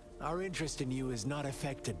 Our interest in you is not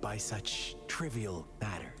affected by such trivial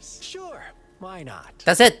matters. Sure, why not?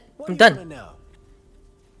 That's it. What I'm do you done. wanna know?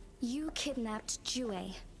 You kidnapped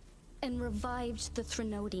Jue and revived the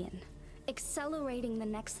Threnodian, accelerating the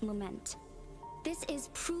next lament. This is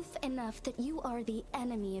proof enough that you are the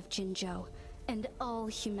enemy of Jinzhou and all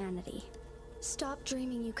humanity. Stop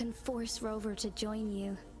dreaming you can force Rover to join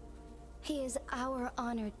you. He is our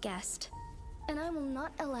honored guest, and I will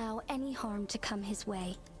not allow any harm to come his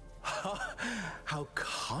way. How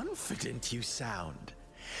confident you sound.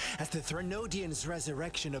 As the Threnodian's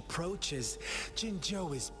resurrection approaches,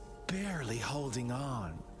 Jinzhou is barely holding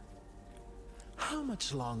on. How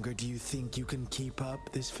much longer do you think you can keep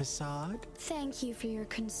up this facade? Thank you for your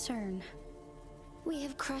concern. We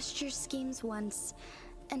have crushed your schemes once,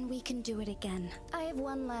 and we can do it again. I have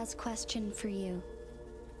one last question for you.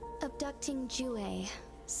 Abducting Jue,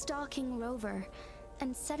 stalking Rover,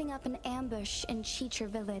 and setting up an ambush in Chicher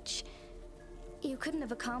village. You couldn't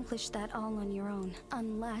have accomplished that all on your own,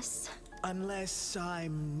 unless... Unless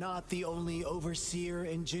I'm not the only overseer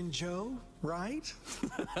in Jinzhou, right?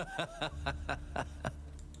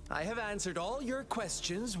 I have answered all your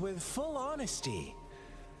questions with full honesty.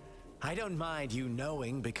 I don't mind you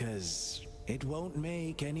knowing because it won't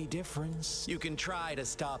make any difference. You can try to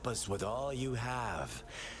stop us with all you have,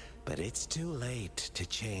 but it's too late to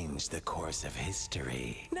change the course of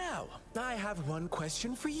history. Now, I have one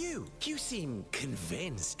question for you. You seem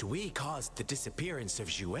convinced we caused the disappearance of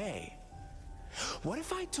Jue. What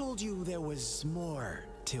if I told you there was more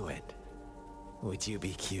to it? Would you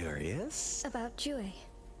be curious? About Jue.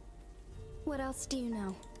 What else do you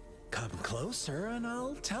know? Come closer and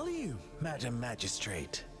I'll tell you, Madam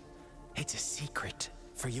Magistrate. It's a secret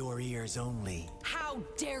for your ears only. How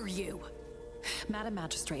dare you! Madam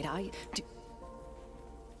Magistrate, I do...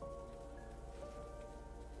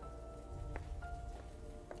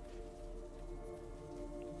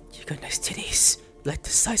 You got nice titties. Like the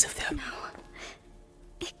size of them. No.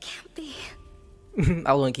 It can't be.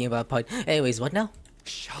 I was thinking about part. Anyways, what now?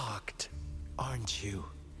 Shocked, aren't you?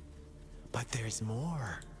 But there's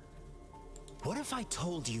more. What if I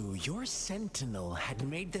told you your sentinel had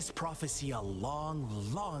made this prophecy a long,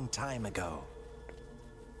 long time ago?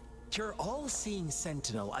 Your all-seeing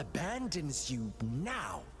sentinel abandons you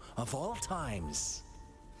now, of all times.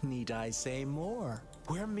 Need I say more?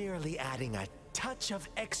 We're merely adding a touch of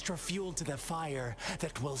extra fuel to the fire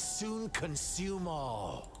that will soon consume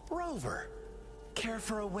all. Rover, care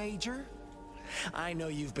for a wager? I know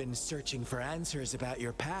you've been searching for answers about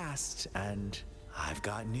your past, and I've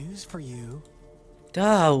got news for you.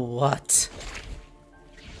 What?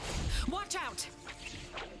 Watch out!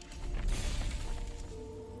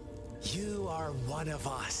 You are one of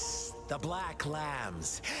us, the Black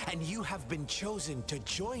Lambs, and you have been chosen to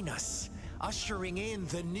join us, ushering in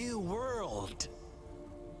the new world.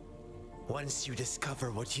 Once you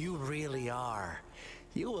discover what you really are,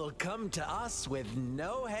 you will come to us with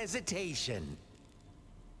no hesitation.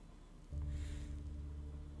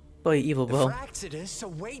 Boy, evil The bro. Fraxidus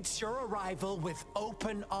awaits your arrival with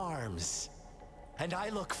open arms. And I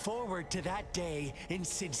look forward to that day in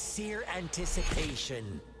sincere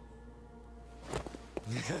anticipation.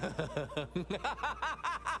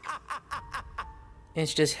 And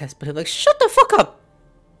she just has put him like, shut the fuck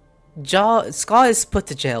up! Scar is put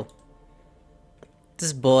to jail.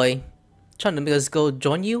 This boy trying to make us go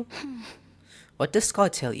join you? What does Scar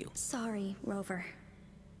tell you? Sorry, Rover.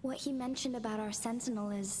 What he mentioned about our sentinel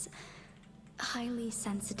is highly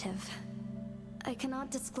sensitive. I cannot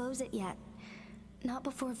disclose it yet. Not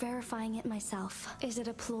before verifying it myself. Is it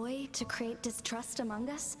a ploy to create distrust among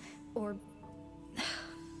us? Or...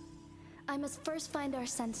 I must first find our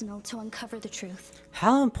sentinel to uncover the truth.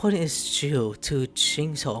 How important is Ju to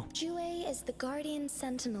Jingzhou? Jue is the guardian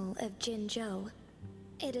sentinel of Jinzhou.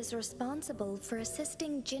 It is responsible for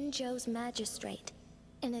assisting Jinzhou's magistrate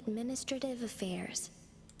in administrative affairs.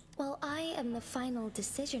 While I am the final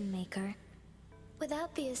decision maker,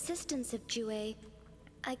 without the assistance of Jue,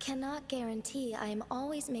 I cannot guarantee I am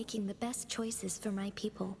always making the best choices for my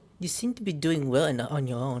people. You seem to be doing well on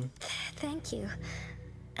your own. Thank you.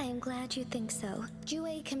 I am glad you think so.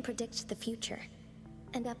 Jue can predict the future.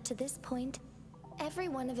 And up to this point, every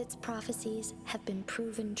one of its prophecies have been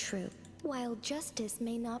proven true. While justice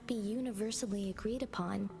may not be universally agreed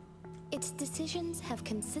upon, its decisions have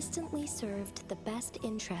consistently served the best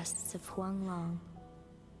interests of Huanglong.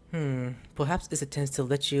 Perhaps it tends to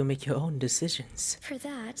let you make your own decisions. For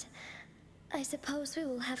that, I suppose we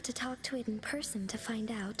will have to talk to it in person to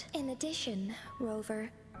find out. In addition,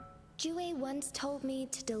 Rover, Jue once told me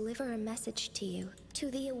to deliver a message to you,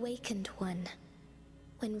 to the Awakened One.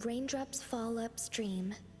 When raindrops fall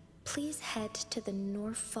upstream, please head to the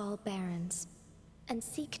Northfall Barrens and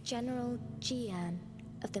seek General Jian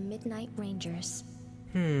of the Midnight Rangers.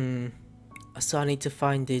 So I need to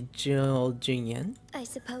find the General Jinyan? I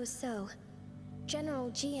suppose so.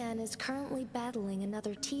 General Jian is currently battling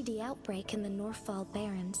another TD outbreak in the Northfall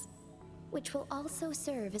Barrens, which will also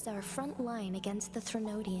serve as our front line against the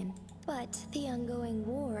Threnodian. But the ongoing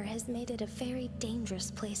war has made it a very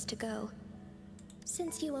dangerous place to go.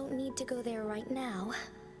 Since you won't need to go there right now,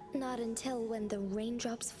 not until when the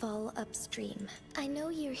raindrops fall upstream. I know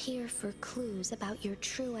you're here for clues about your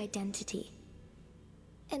true identity.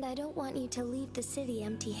 And I don't want you to leave the city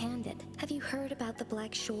empty-handed. Have you heard about the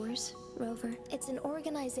Black Shores, Rover? It's an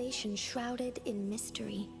organization shrouded in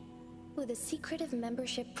mystery, with a secretive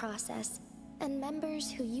membership process, and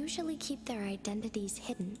members who usually keep their identities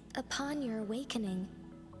hidden. Upon your awakening,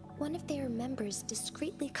 one of their members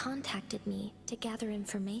discreetly contacted me to gather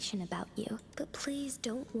information about you. But please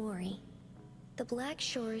don't worry. The Black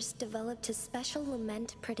Shores developed a special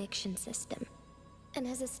lament prediction system and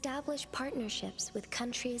has established partnerships with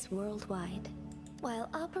countries worldwide. While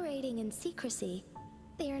operating in secrecy,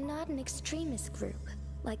 they are not an extremist group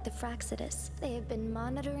like the Fraxidus. They have been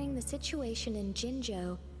monitoring the situation in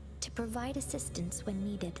Jinzhou to provide assistance when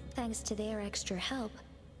needed. Thanks to their extra help,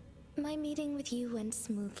 my meeting with you went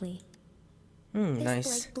smoothly. This Nice.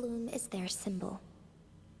 Blake Bloom is their symbol.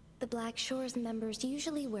 The Black Shores members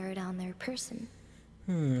usually wear it on their person.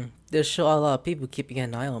 There's sure a lot of people keeping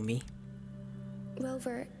an eye on me.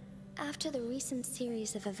 Rover, after the recent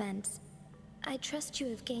series of events, I trust you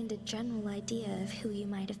have gained a general idea of who you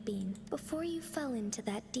might have been. Before you fell into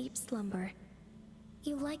that deep slumber,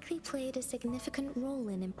 you likely played a significant role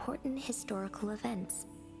in important historical events,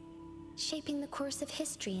 shaping the course of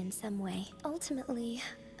history in some way. Ultimately,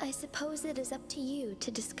 I suppose it is up to you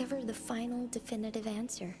to discover the final definitive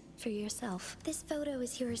answer for yourself. This photo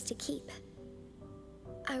is yours to keep.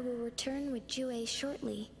 I will return with Jue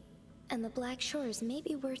shortly, and the Black Shores may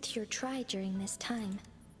be worth your try during this time.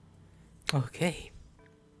 Okay.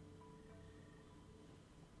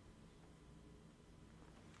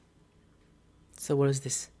 So what is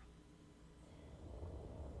this?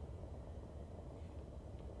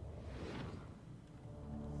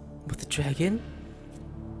 With the dragon?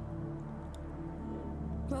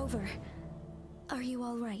 Rover, are you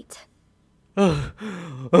all right? Yeah,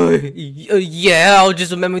 I was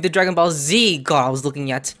just remembering the Dragon Ball Z god I was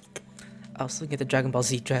looking at. the Dragon Ball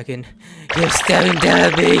Z dragon. You're staring down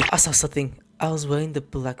at me! I saw something. I was wearing the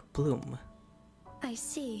black bloom. I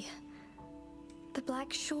see. The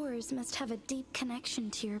Black Shores must have a deep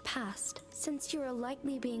connection to your past. Since you are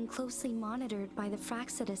likely being closely monitored by the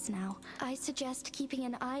Fraxidus now, I suggest keeping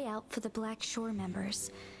an eye out for the Black Shore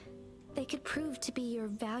members. They could prove to be your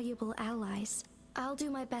valuable allies. I'll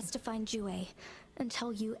do my best to find Jue and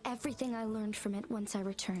tell you everything I learned from it once I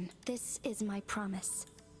return. This is my promise.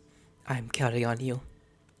 I'm counting on you.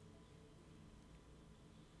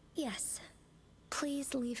 Yes.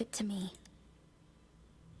 Please leave it to me.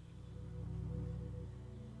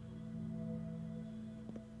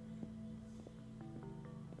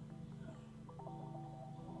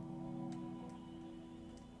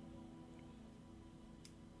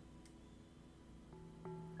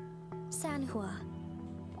 Sanhua.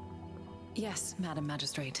 Yes, Madam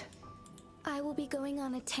Magistrate. I will be going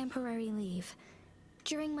on a temporary leave.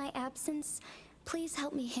 During my absence, please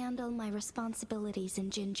help me handle my responsibilities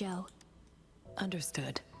in Jinzhou.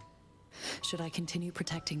 Understood. Should I continue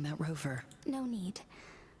protecting that rover? No need.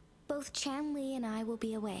 Both Chanli and I will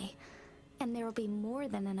be away, and there will be more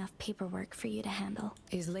than enough paperwork for you to handle.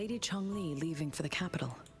 Is Lady Chongli leaving for the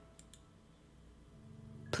capital?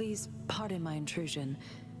 Please pardon my intrusion,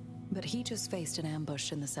 but he just faced an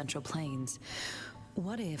ambush in the Central Plains.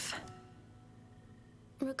 What if...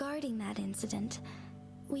 Regarding that incident,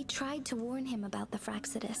 we tried to warn him about the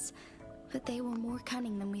Fraxidus, but they were more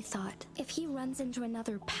cunning than we thought. If he runs into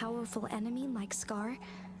another powerful enemy like Scar,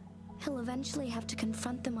 he'll eventually have to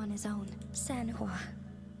confront them on his own. Sanhua,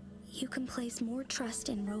 you can place more trust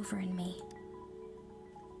in Rover and me.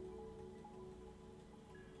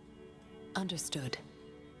 Understood.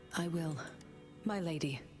 I will. My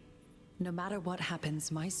lady, no matter what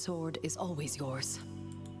happens, my sword is always yours.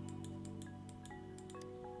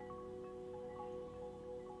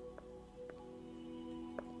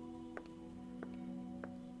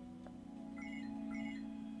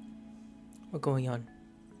 What's going on?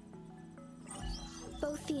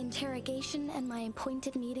 Both the interrogation and my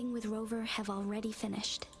appointed meeting with Rover have already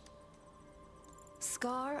finished.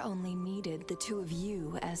 Scar only needed the two of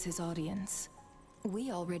you as his audience.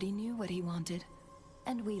 We already knew what he wanted,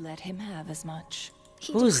 and we let him have as much.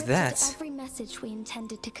 He Who's decrypted that? every message we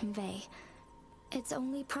intended to convey. It's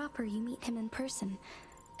only proper you meet him in person,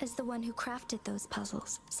 as the one who crafted those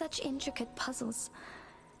puzzles. Such intricate puzzles.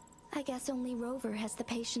 I guess only Rover has the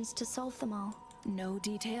patience to solve them all. No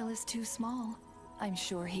detail is too small. I'm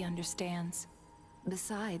sure he understands.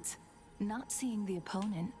 Besides, not seeing the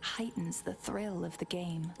opponent heightens the thrill of the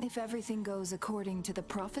game. If everything goes according to the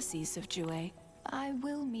prophecies of Jue, I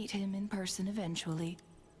will meet him in person eventually.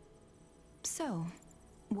 So,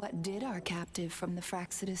 what did our captive from the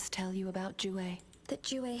Fraxidus tell you about Jue? That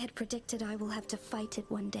Jue had predicted I will have to fight it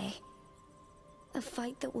one day. A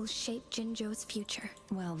fight that will shape Jinzhou's future.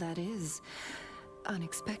 Well, that is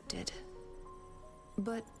unexpected.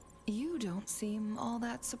 But you don't seem all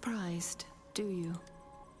that surprised, do you?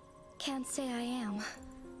 Can't say I am.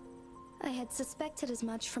 I had suspected as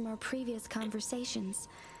much from our previous conversations,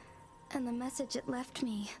 and the message it left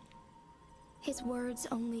me, his words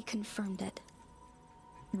only confirmed it.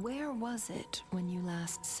 Where was it when you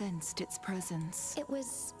last sensed its presence? It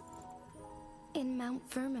was in Mount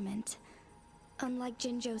Firmament. Unlike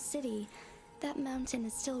Jinzhou City, that mountain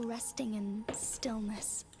is still resting in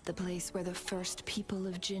stillness. The place where the first people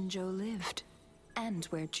of Jinzhou lived, and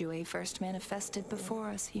where Jue first manifested before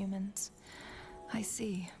us humans. I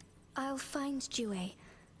see. I'll find Jue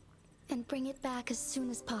and bring it back as soon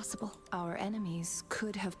as possible. Our enemies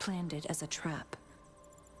could have planned it as a trap.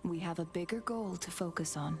 We have a bigger goal to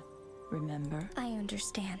focus on, remember? I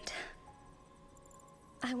understand.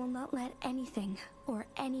 I will not let anything or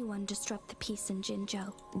anyone disrupt the peace in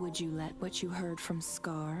Jinzhou. Would you let what you heard from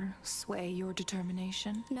Scar sway your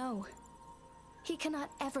determination? No. He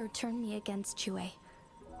cannot ever turn me against Jue.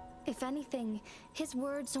 If anything, his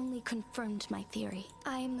words only confirmed my theory.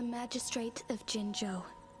 I am the magistrate of Jinzhou,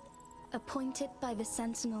 appointed by the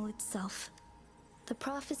Sentinel itself. The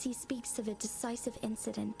prophecy speaks of a decisive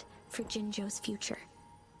incident for Jinzhou's future,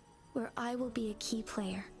 where I will be a key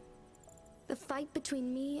player. The fight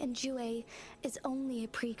between me and Jue is only a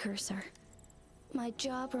precursor. My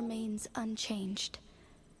job remains unchanged.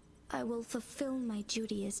 I will fulfill my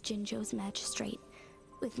duty as Jinzhou's magistrate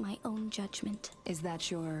with my own judgment. Is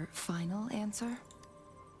that your final answer?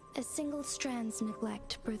 A single strand's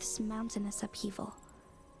neglect births mountainous upheaval.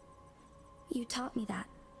 You taught me that,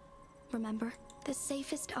 remember? The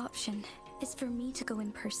safest option is for me to go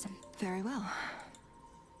in person. Very well.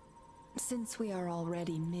 Since we are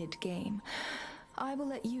already mid-game, I will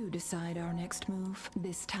let you decide our next move.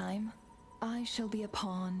 This time, I shall be a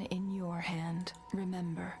pawn in your hand.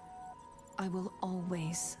 Remember, I will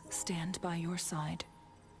always stand by your side.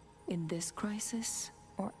 in this crisis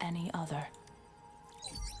or any other.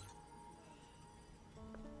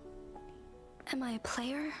 Am I a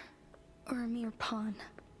player or a mere pawn?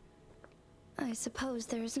 I suppose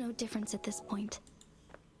there is no difference at this point.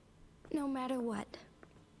 No matter what,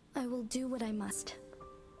 I will do what I must.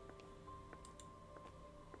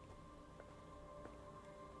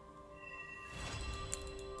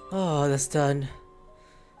 Oh, that's done.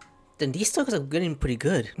 Then these tokens are getting pretty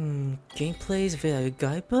good. Gameplays via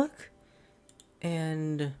guidebook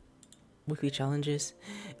and weekly challenges.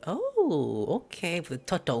 Oh, okay, with the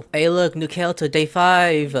Toto. Hey, look, new character, day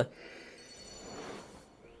 5.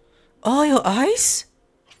 Oh, your eyes?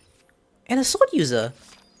 And a sword user.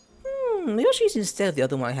 Maybe I should use it instead of the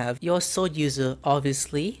other one I have. You're a sword user,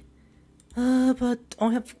 obviously. But I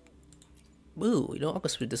don't have... Ooh, you know, I'll go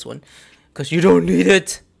with this one. Because you don't need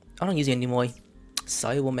it. I don't use it anymore.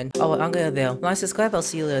 Sorry, woman. Oh, well, I'm gonna there. Like, subscribe, I'll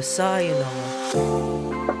see you later. Sayonara.